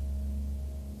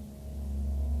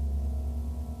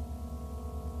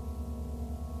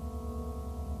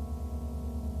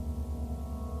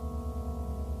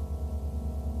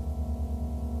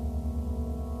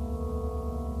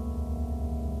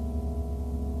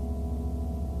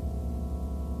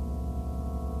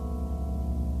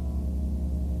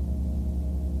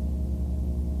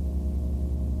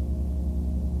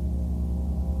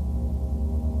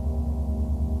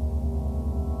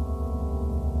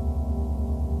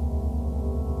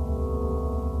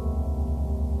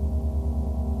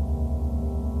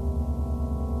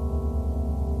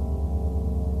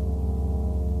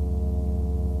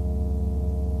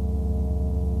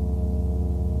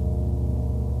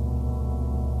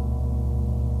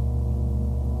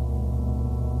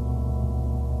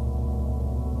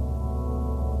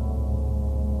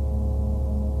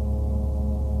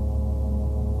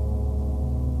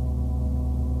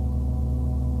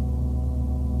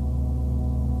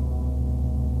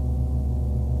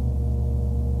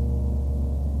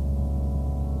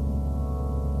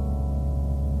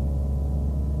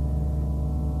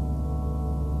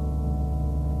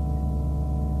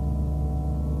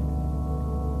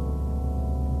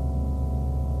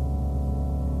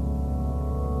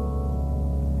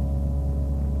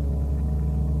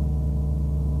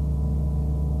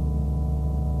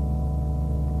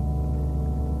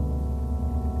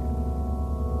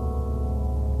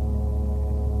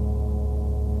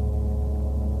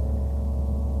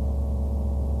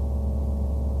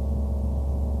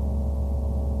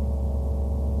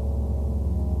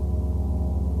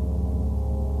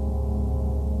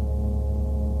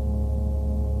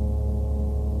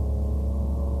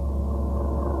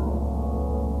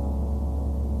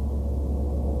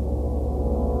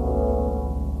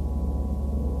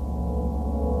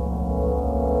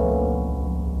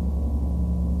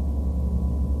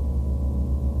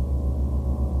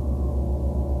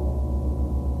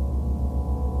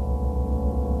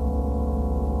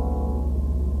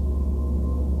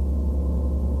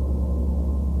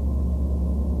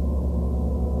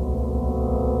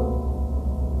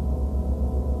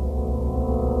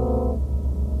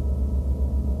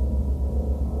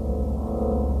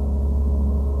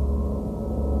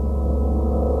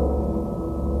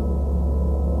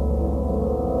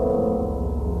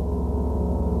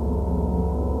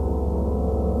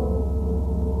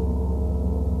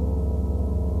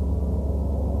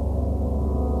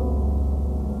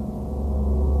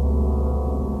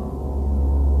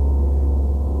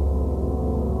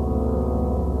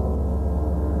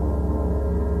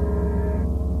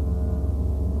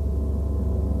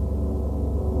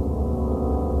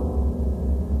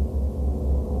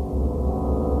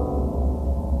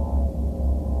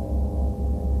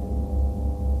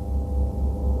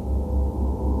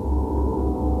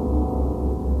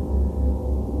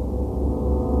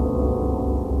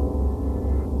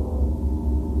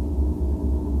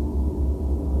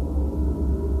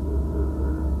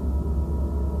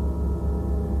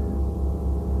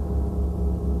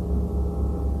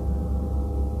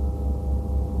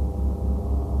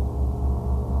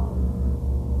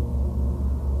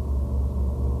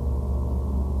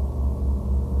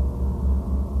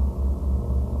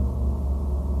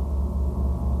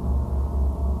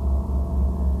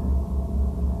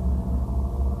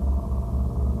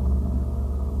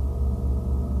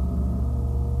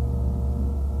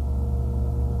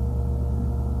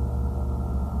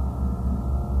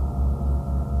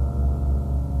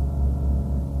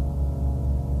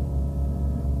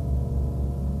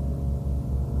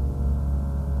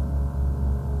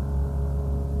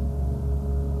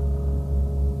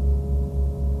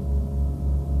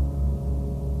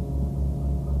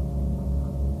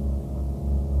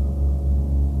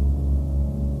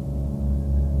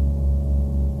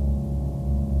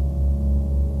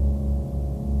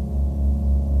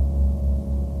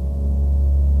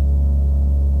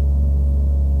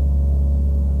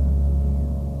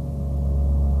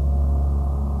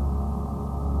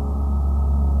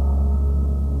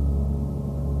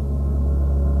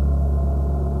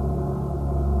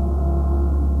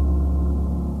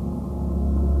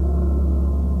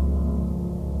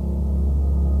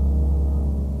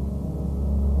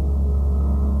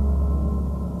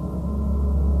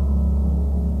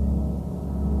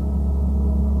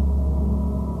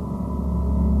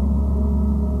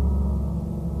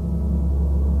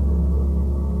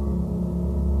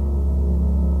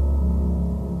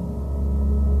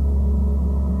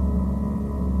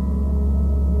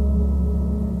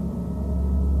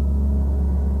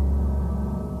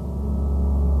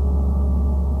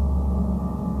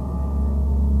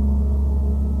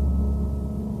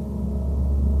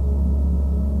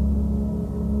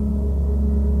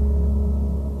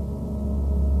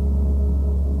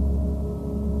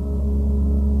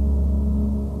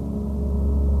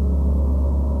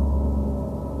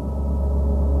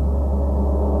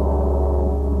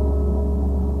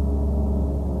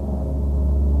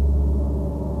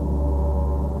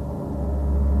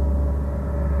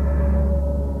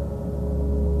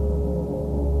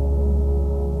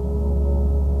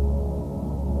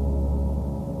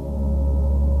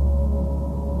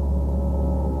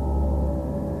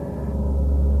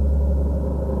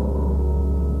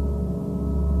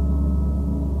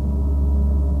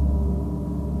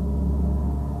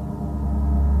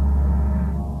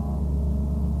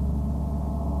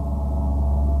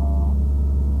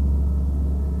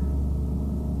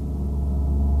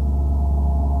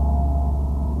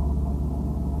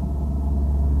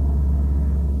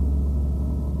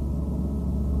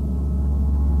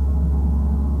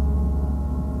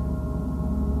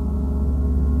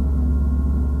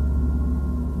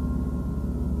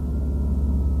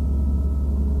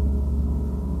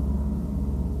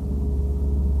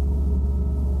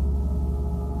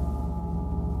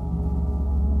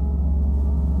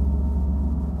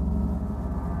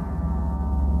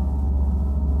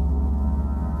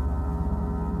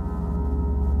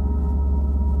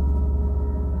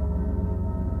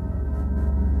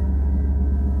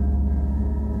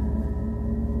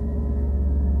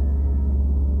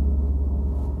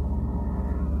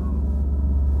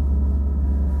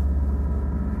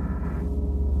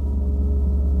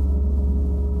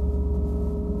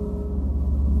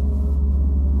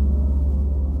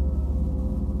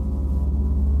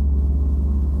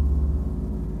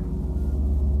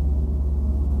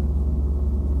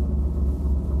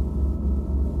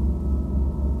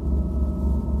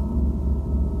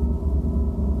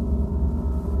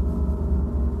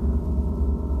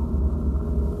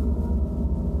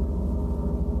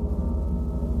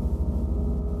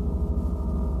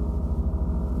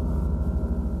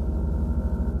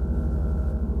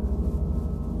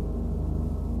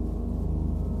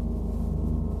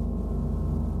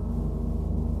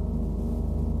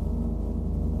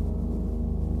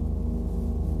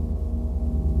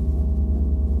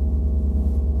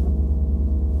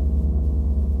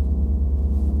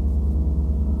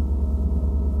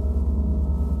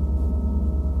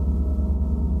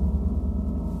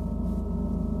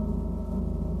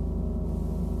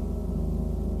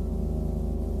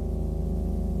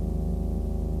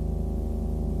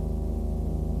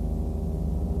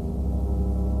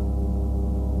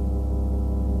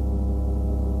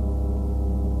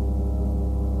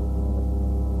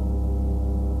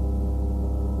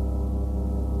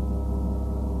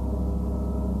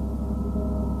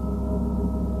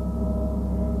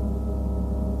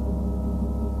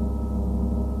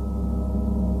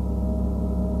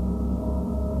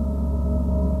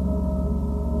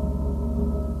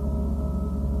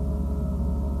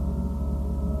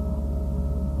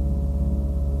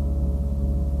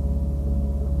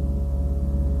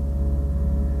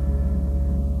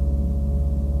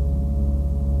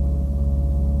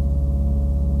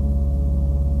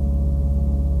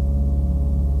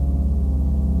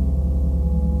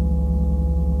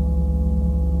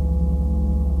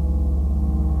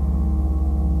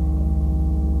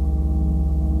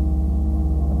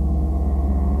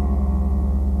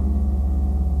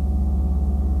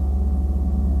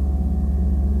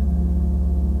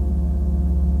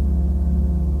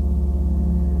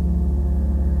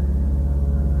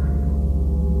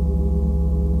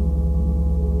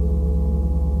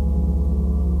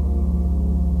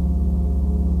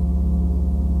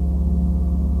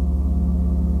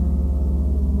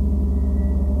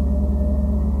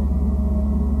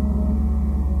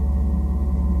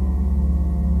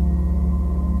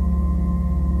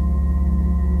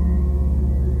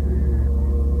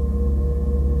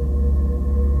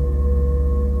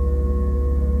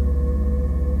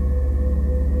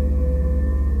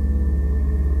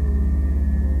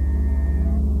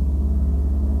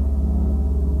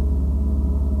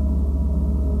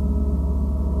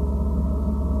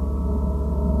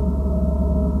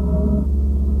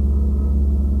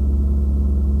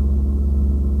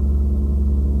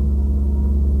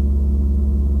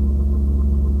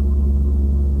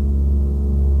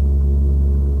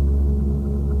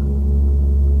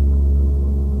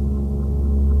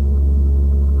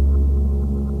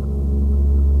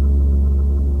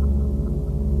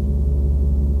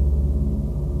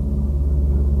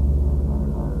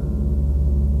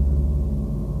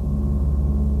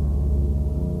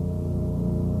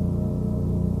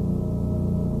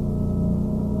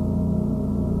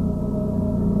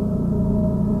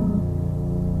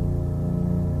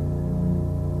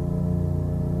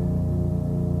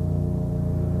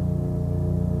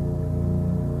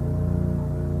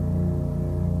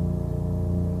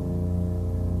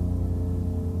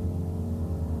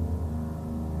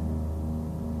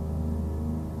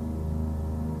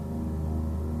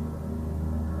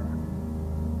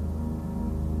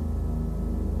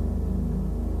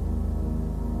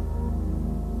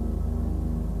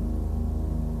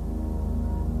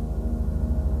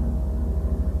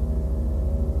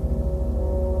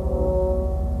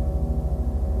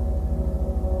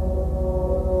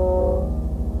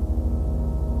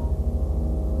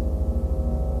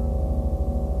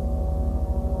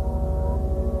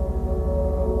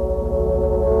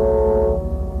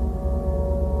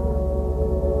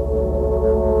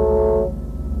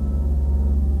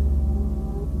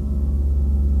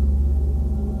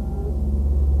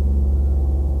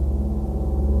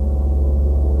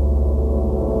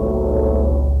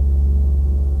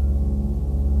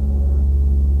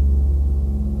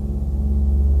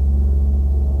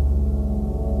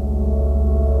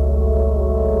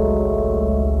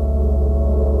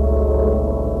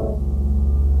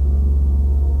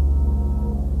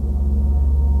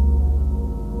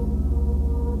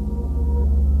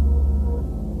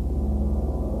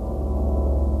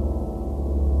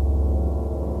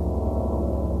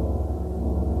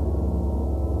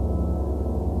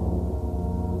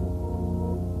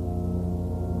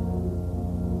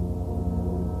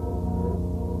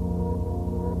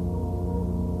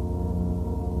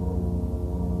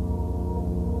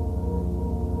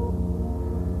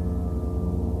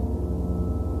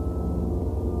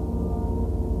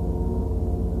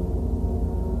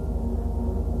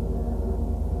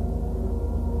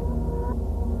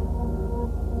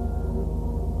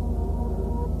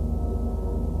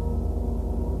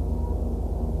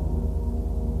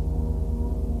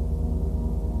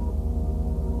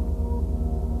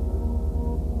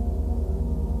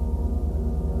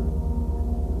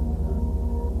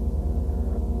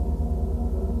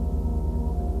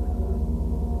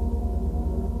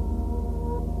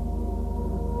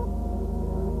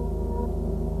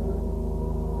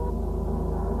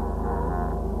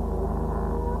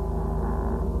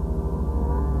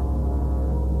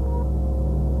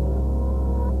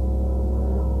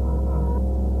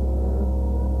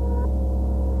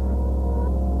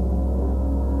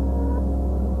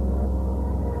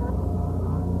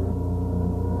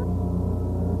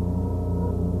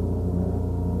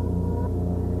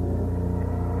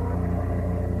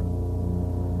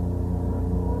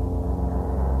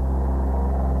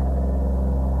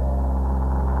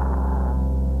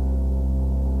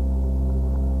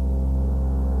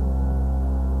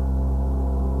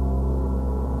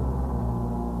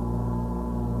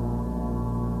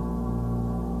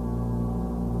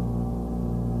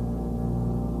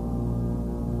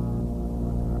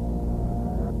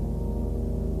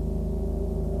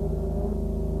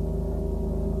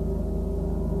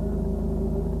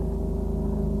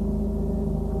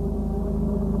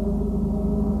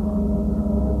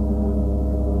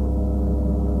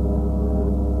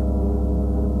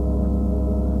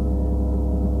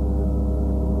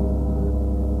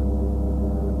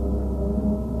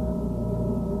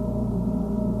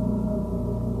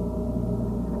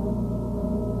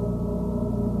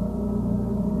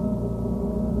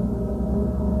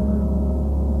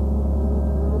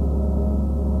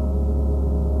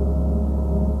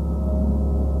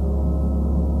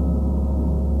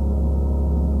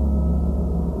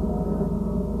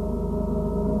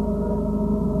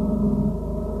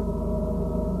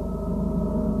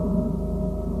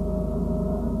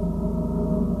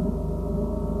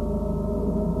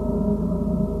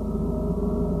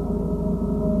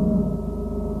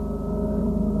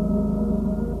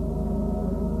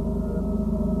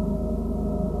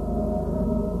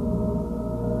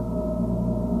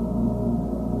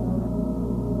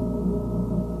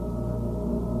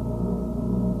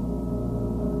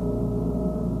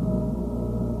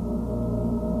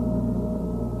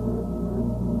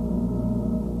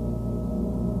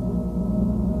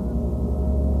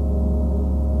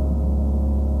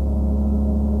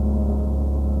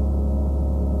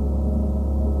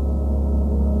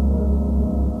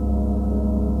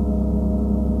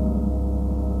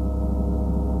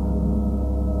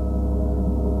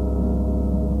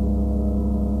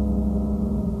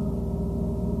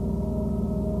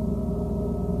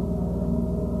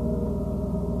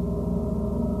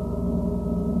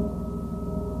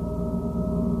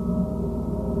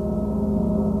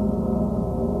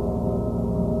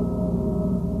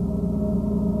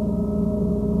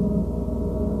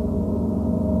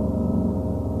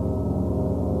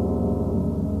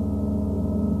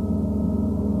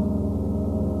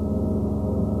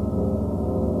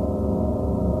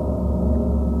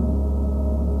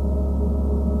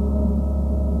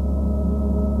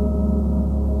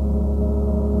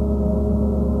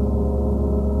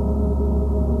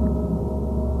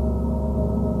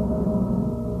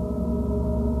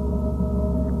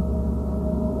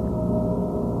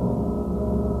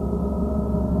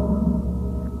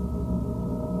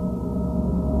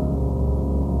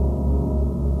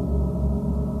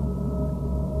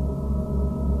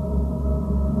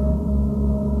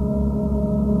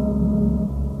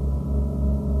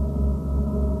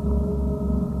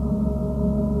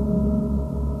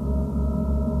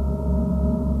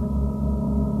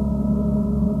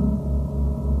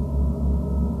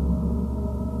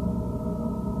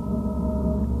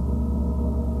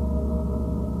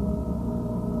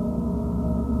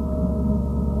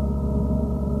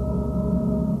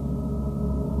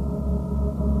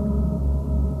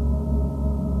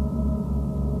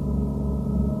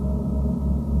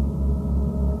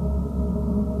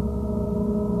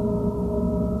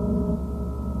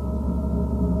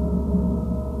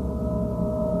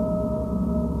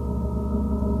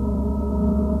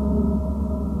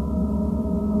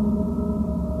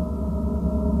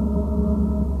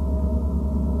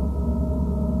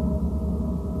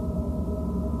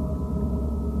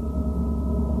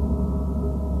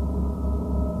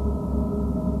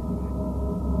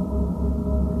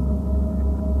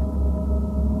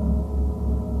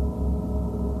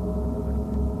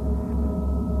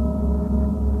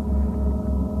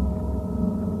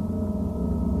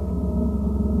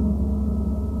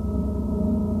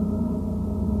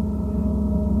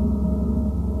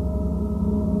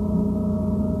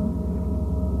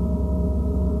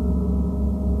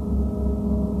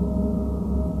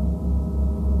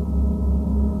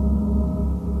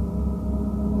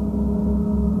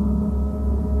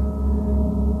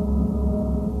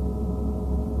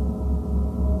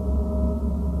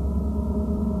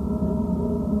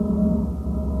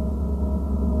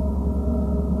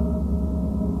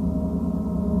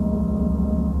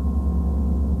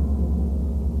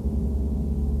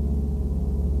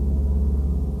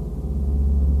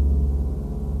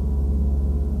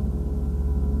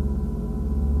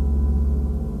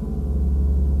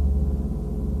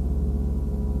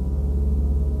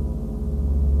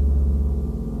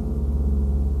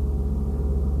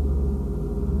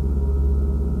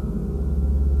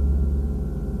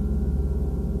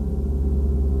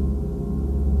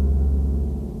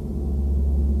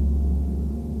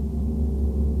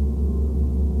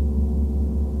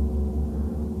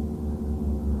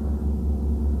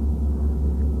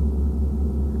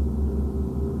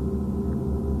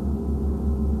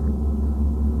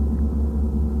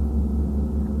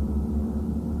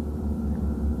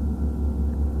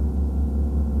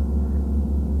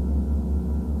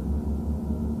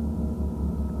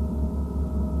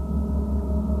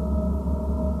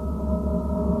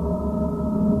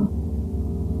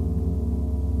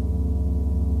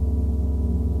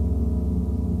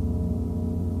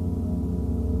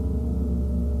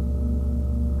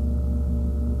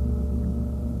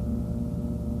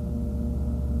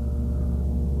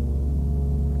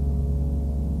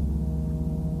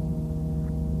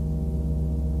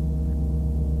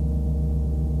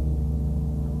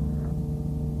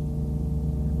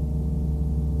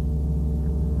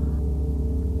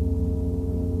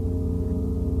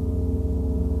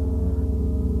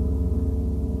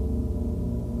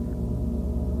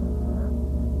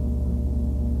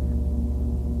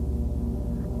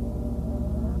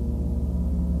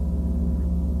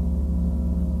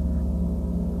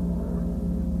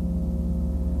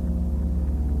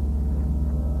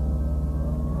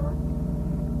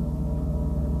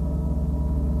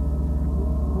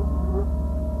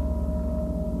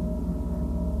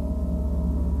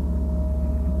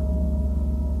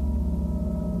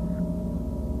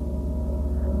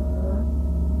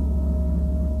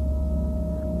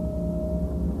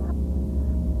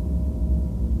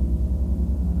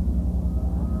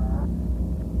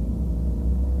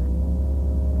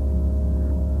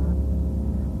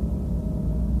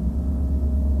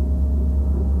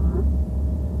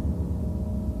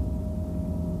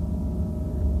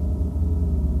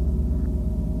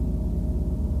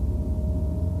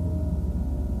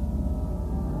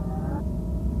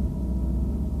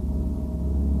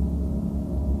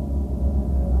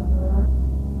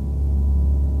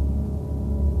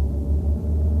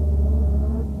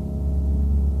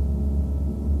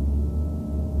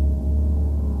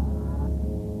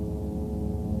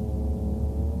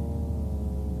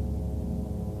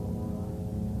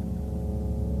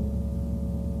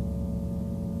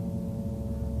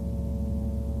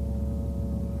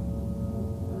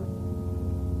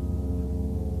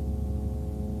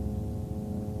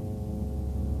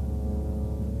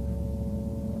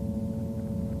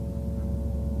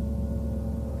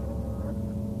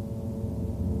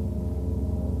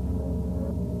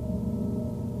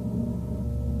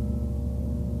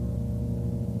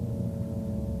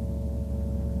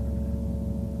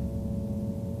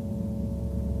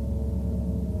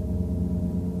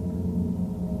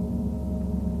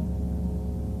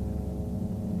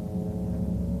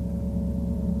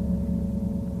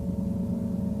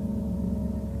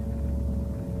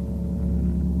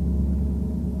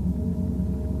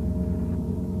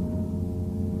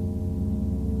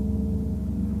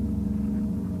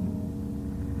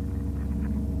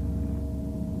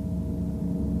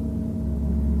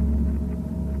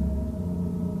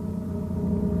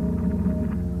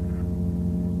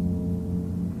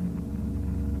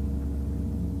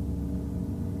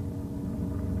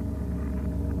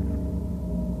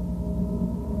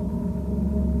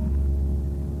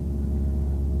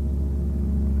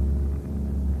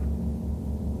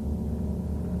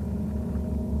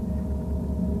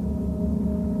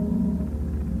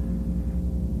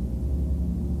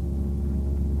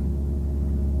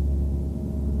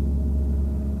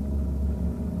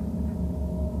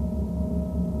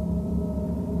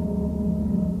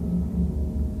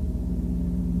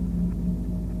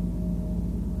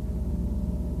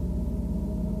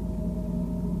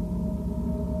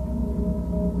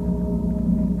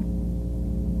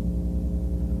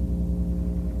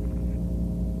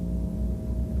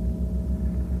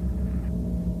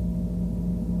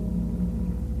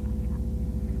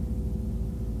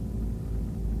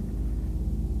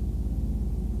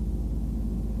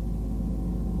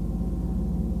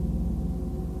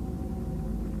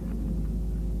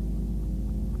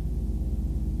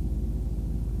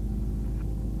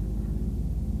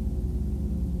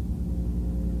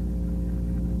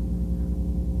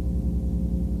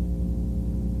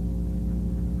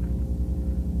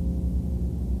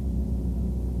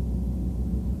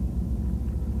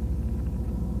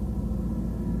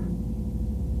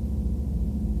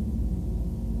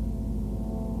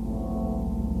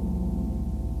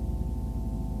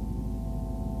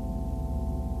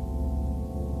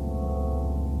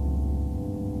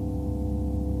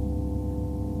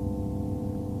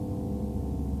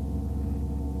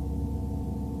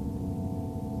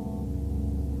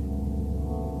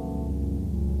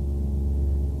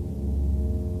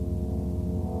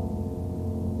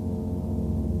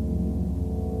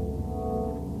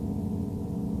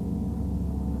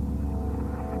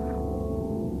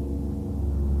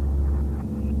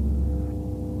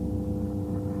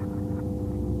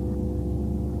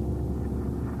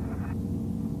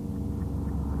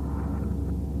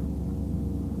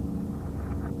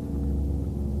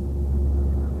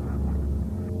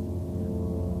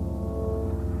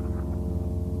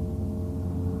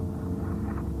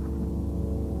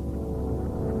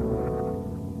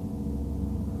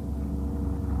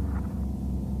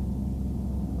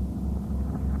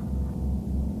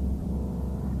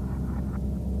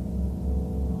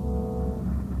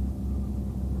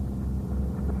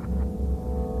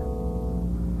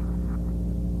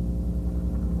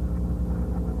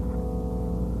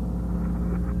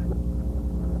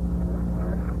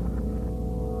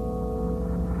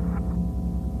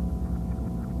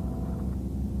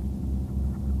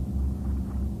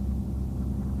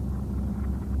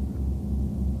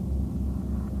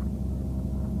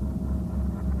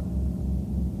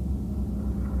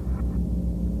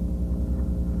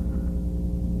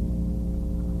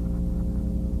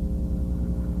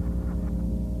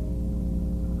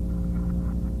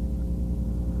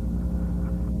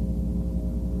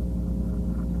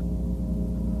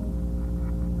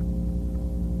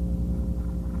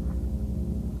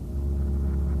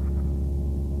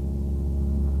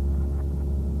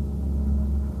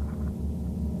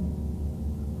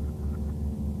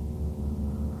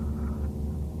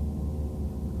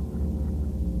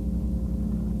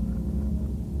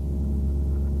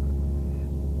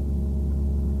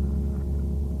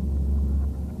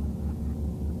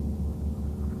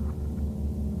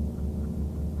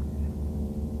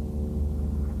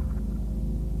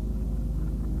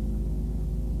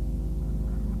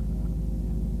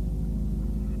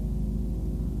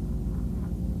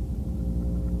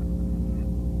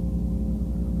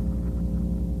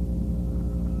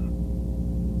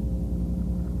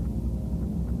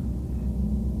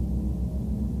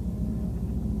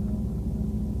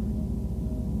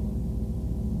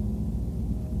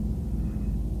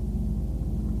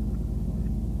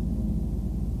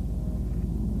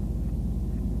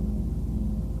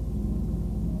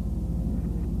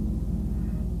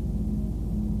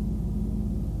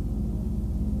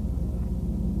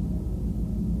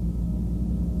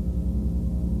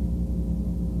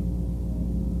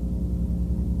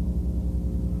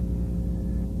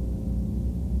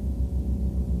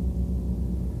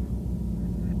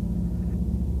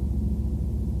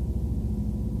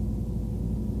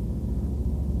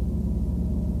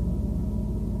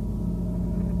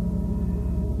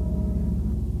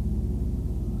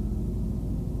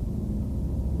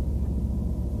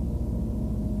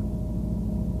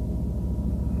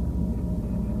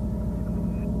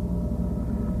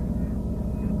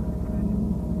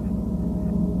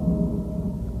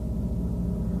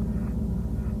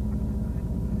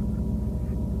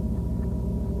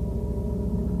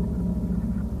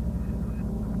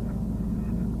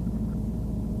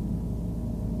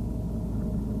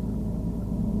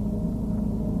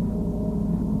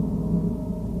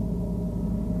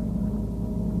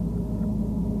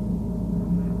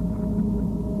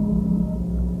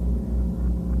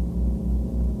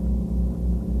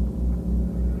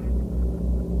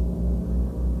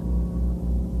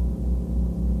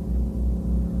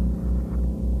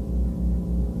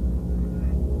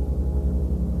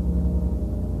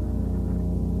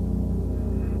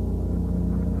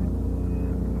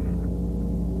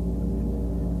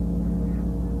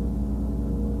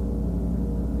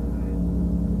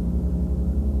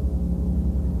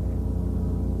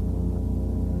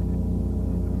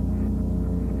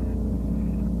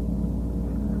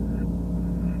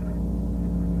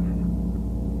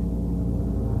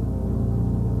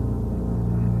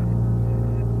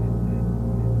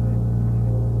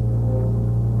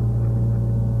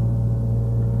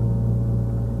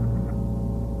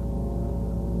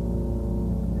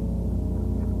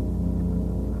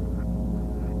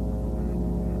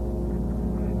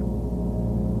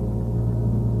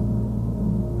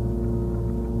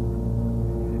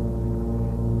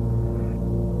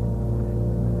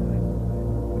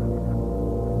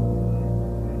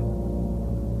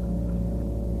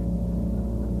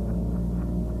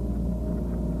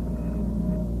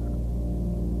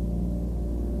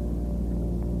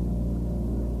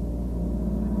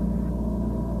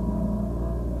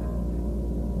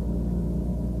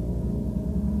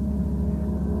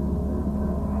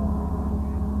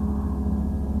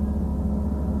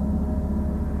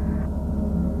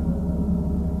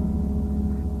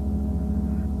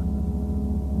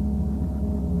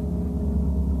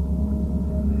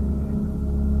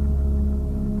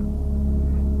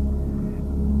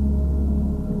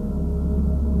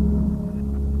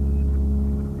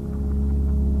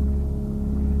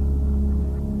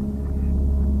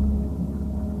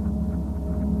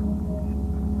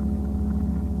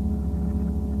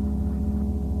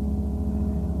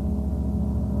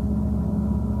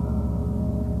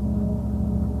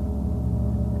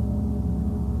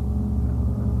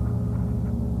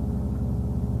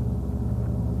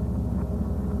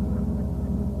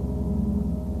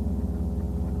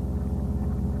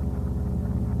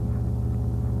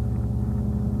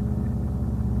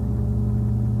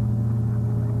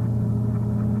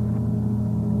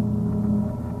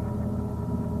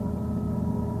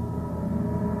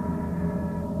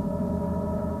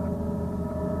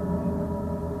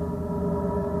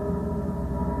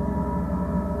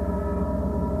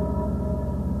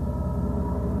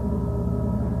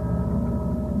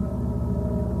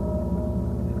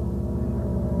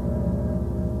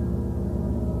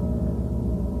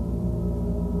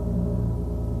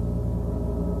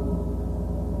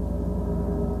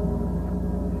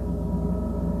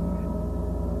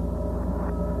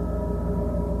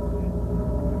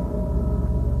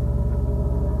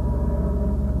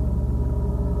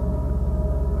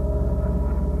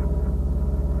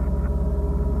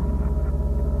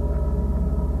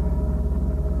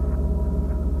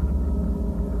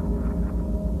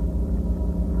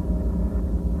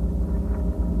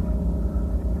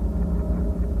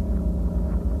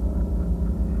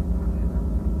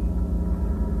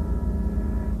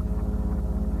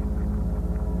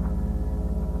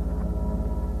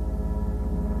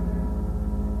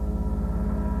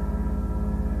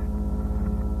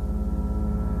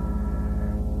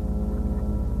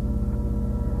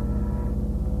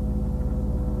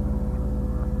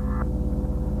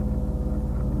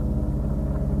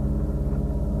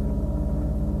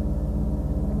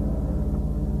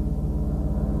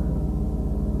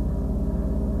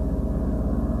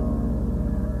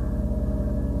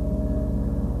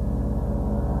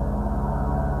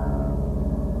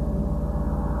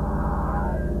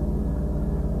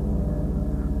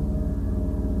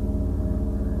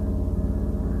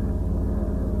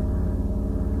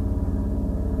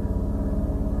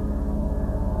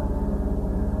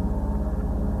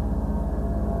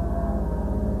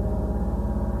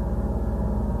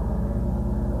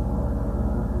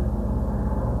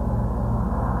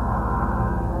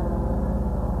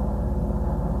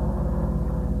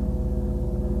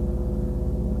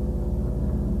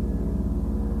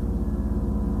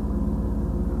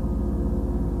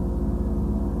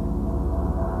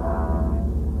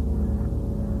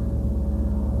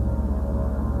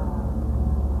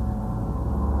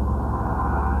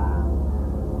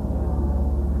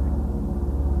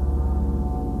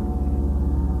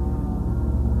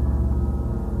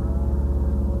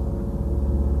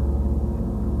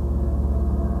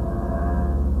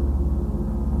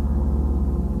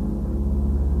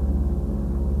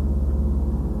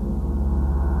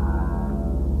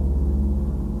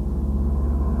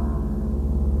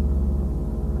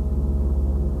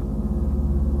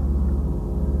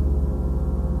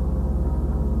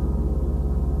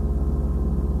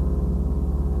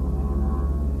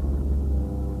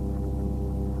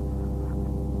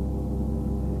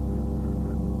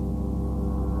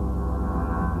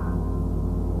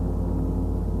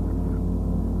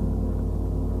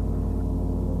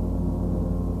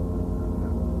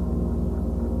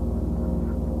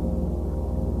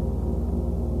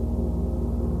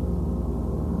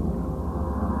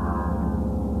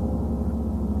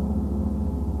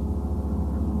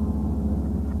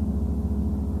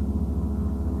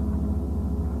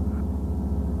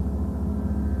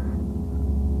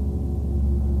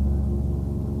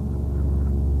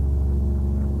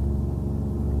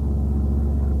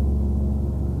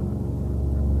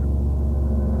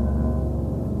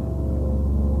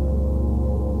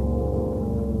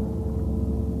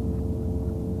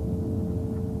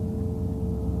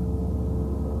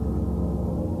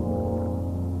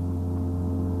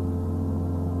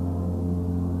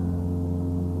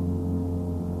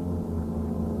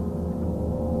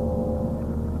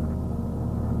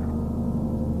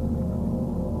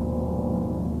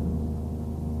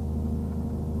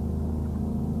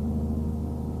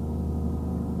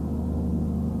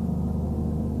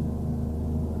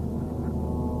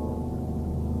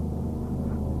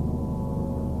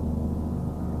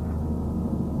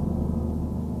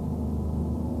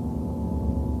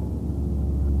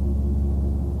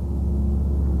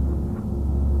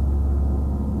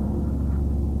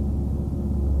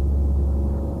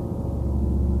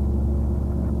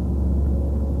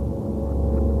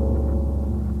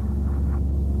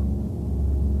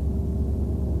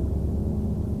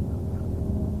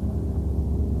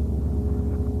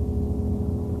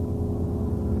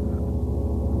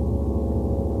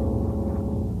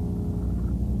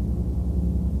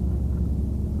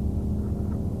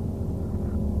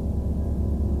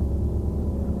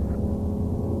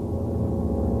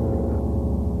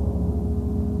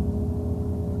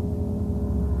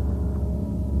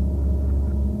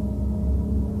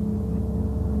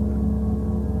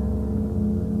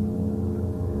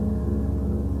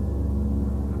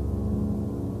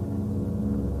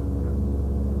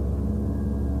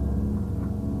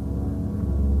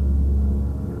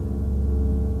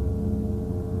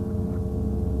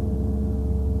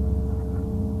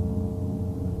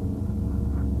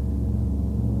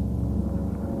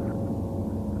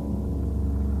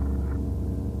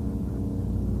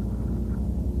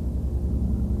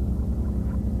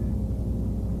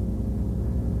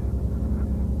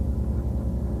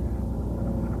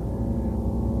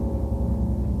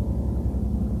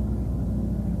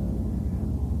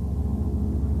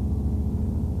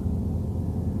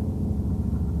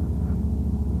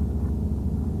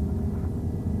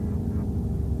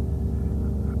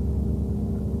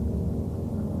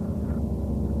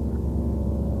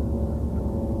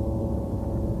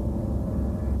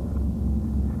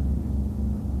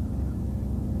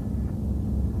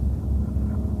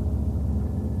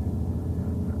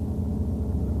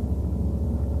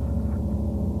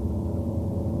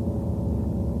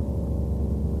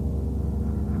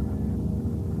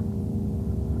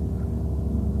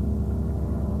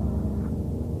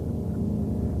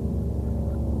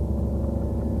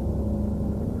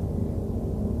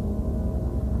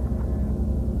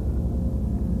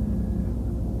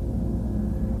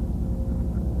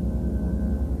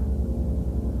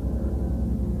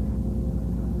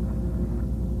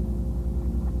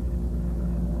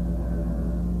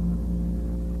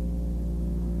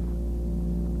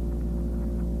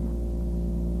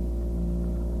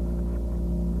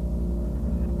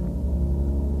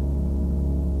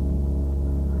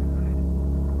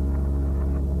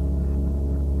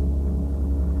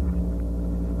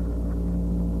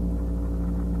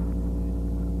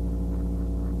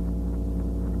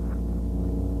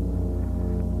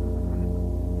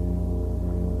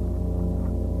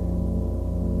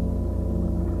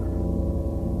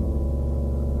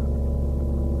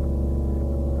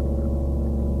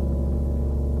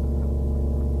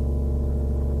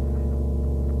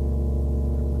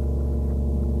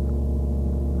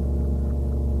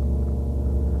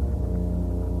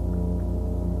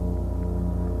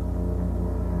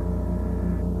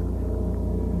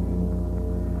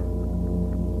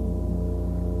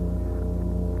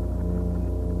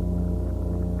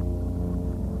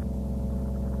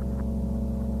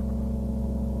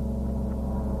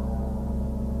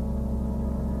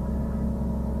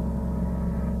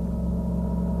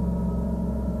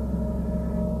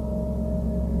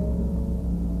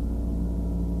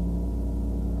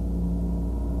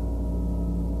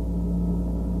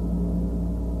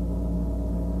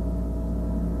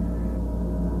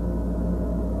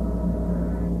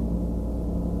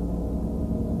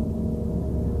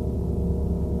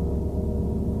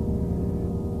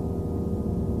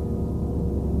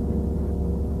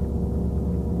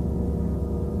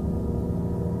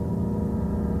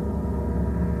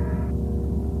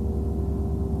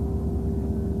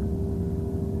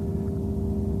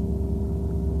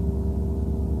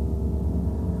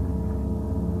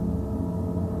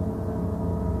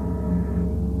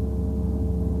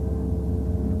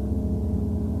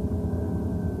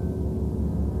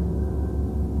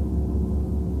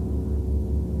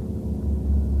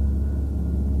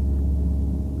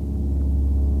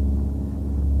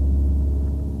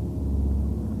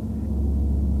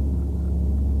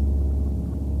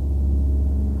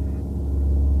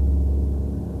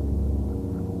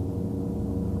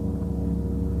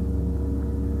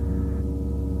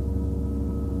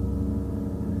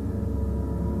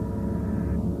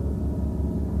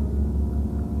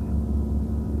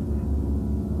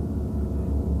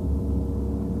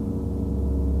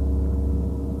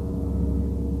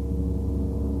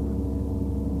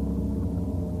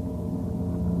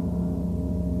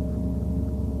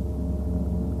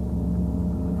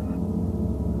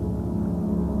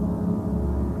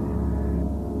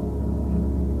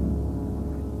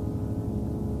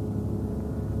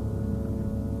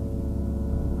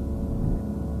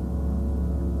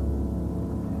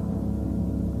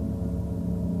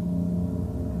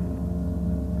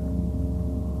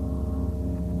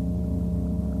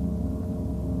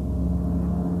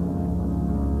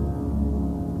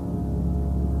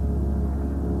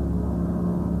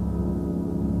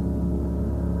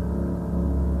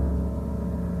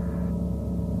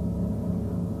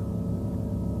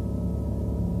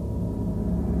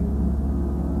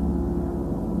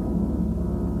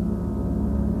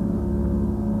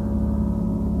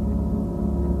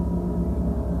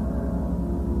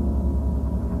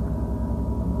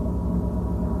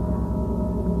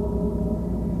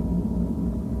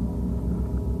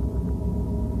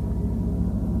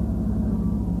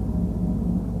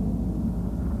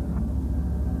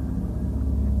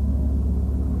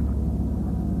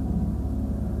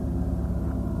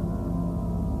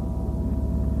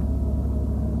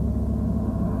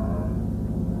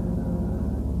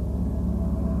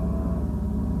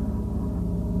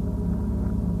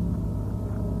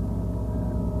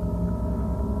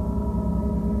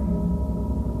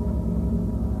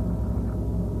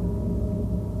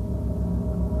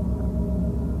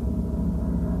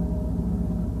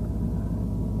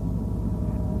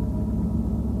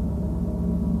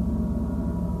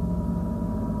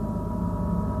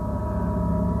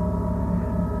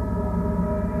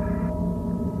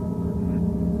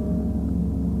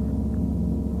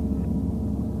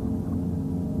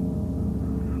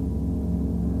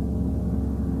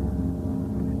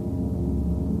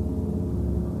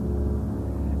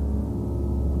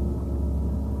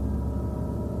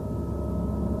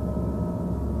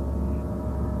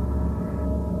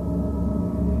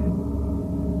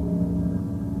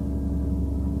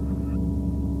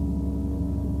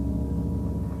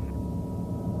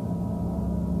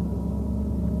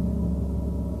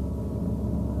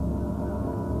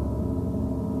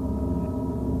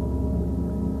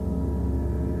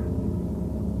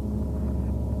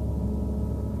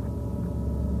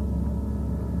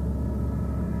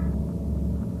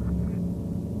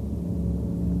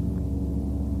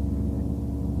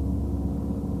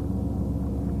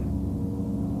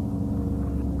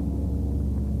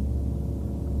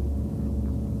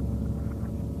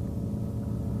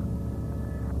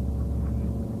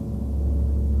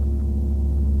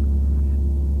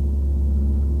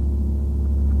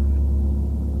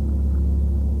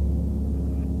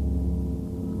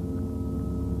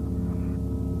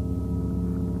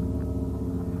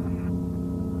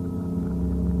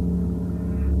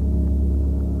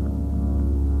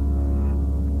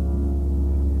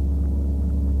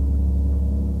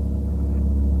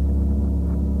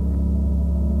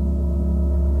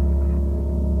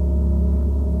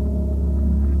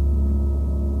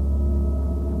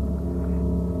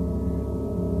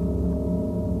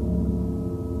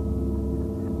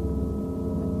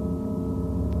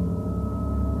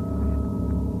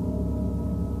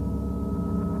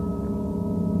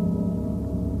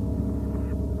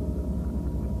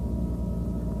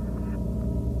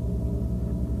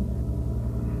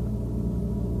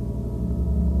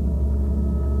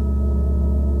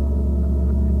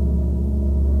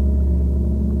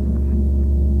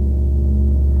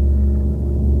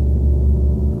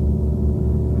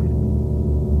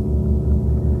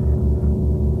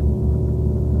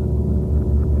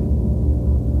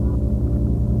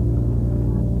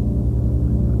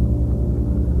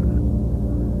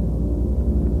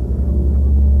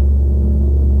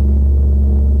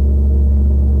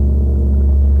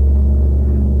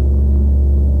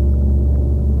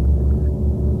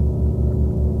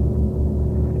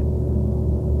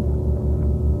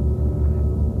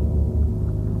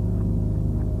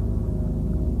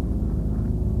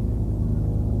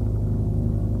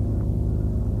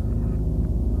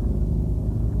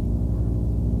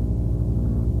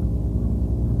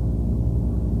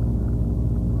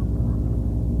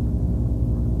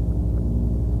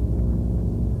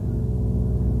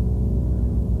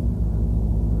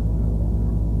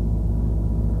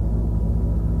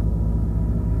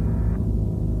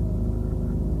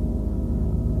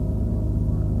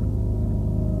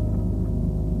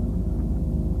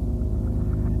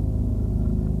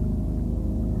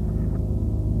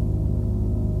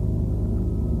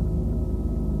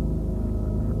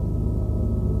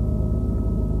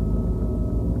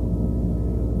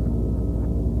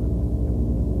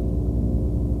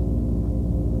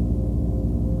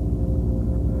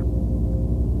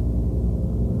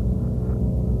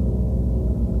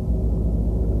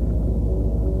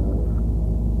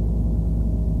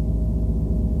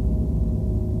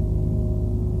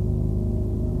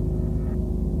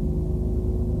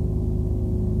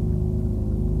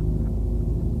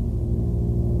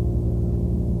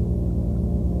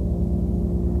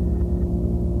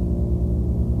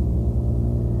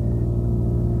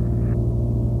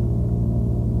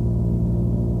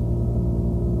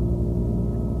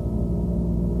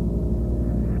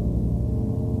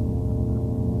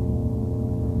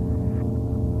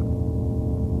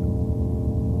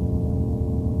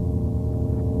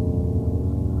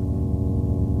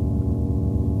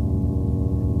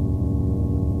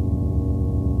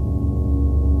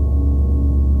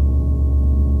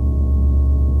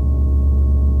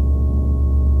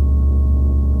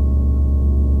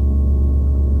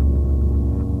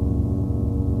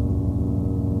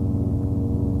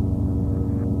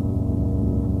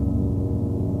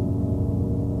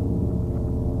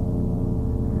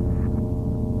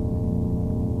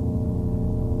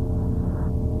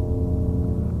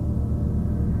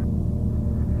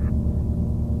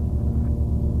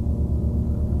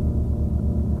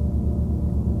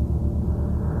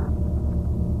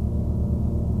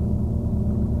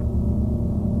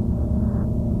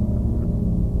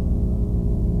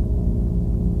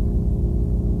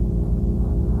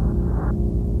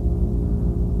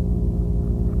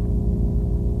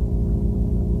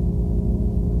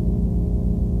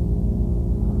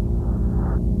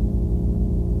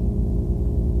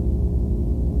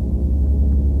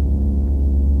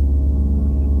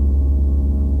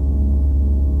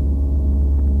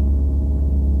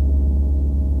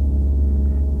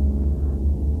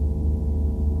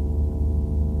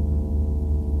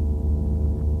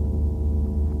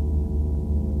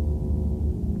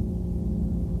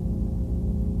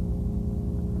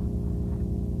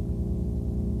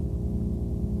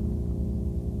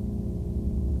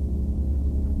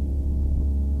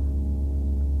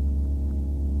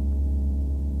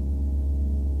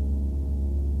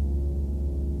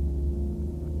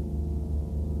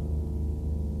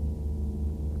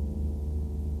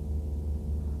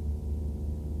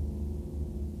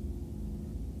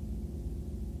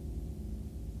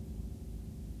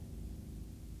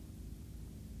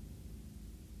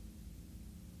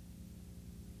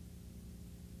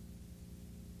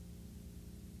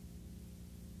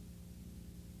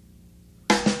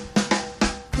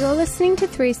 You're listening to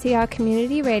 3CR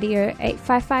Community Radio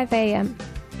 855 AM.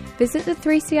 Visit the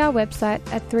 3CR website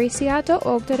at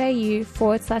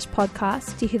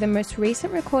 3cr.org.au/podcast to hear the most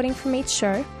recent recording from each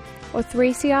show, or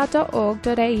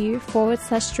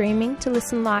 3cr.org.au/streaming to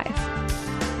listen live.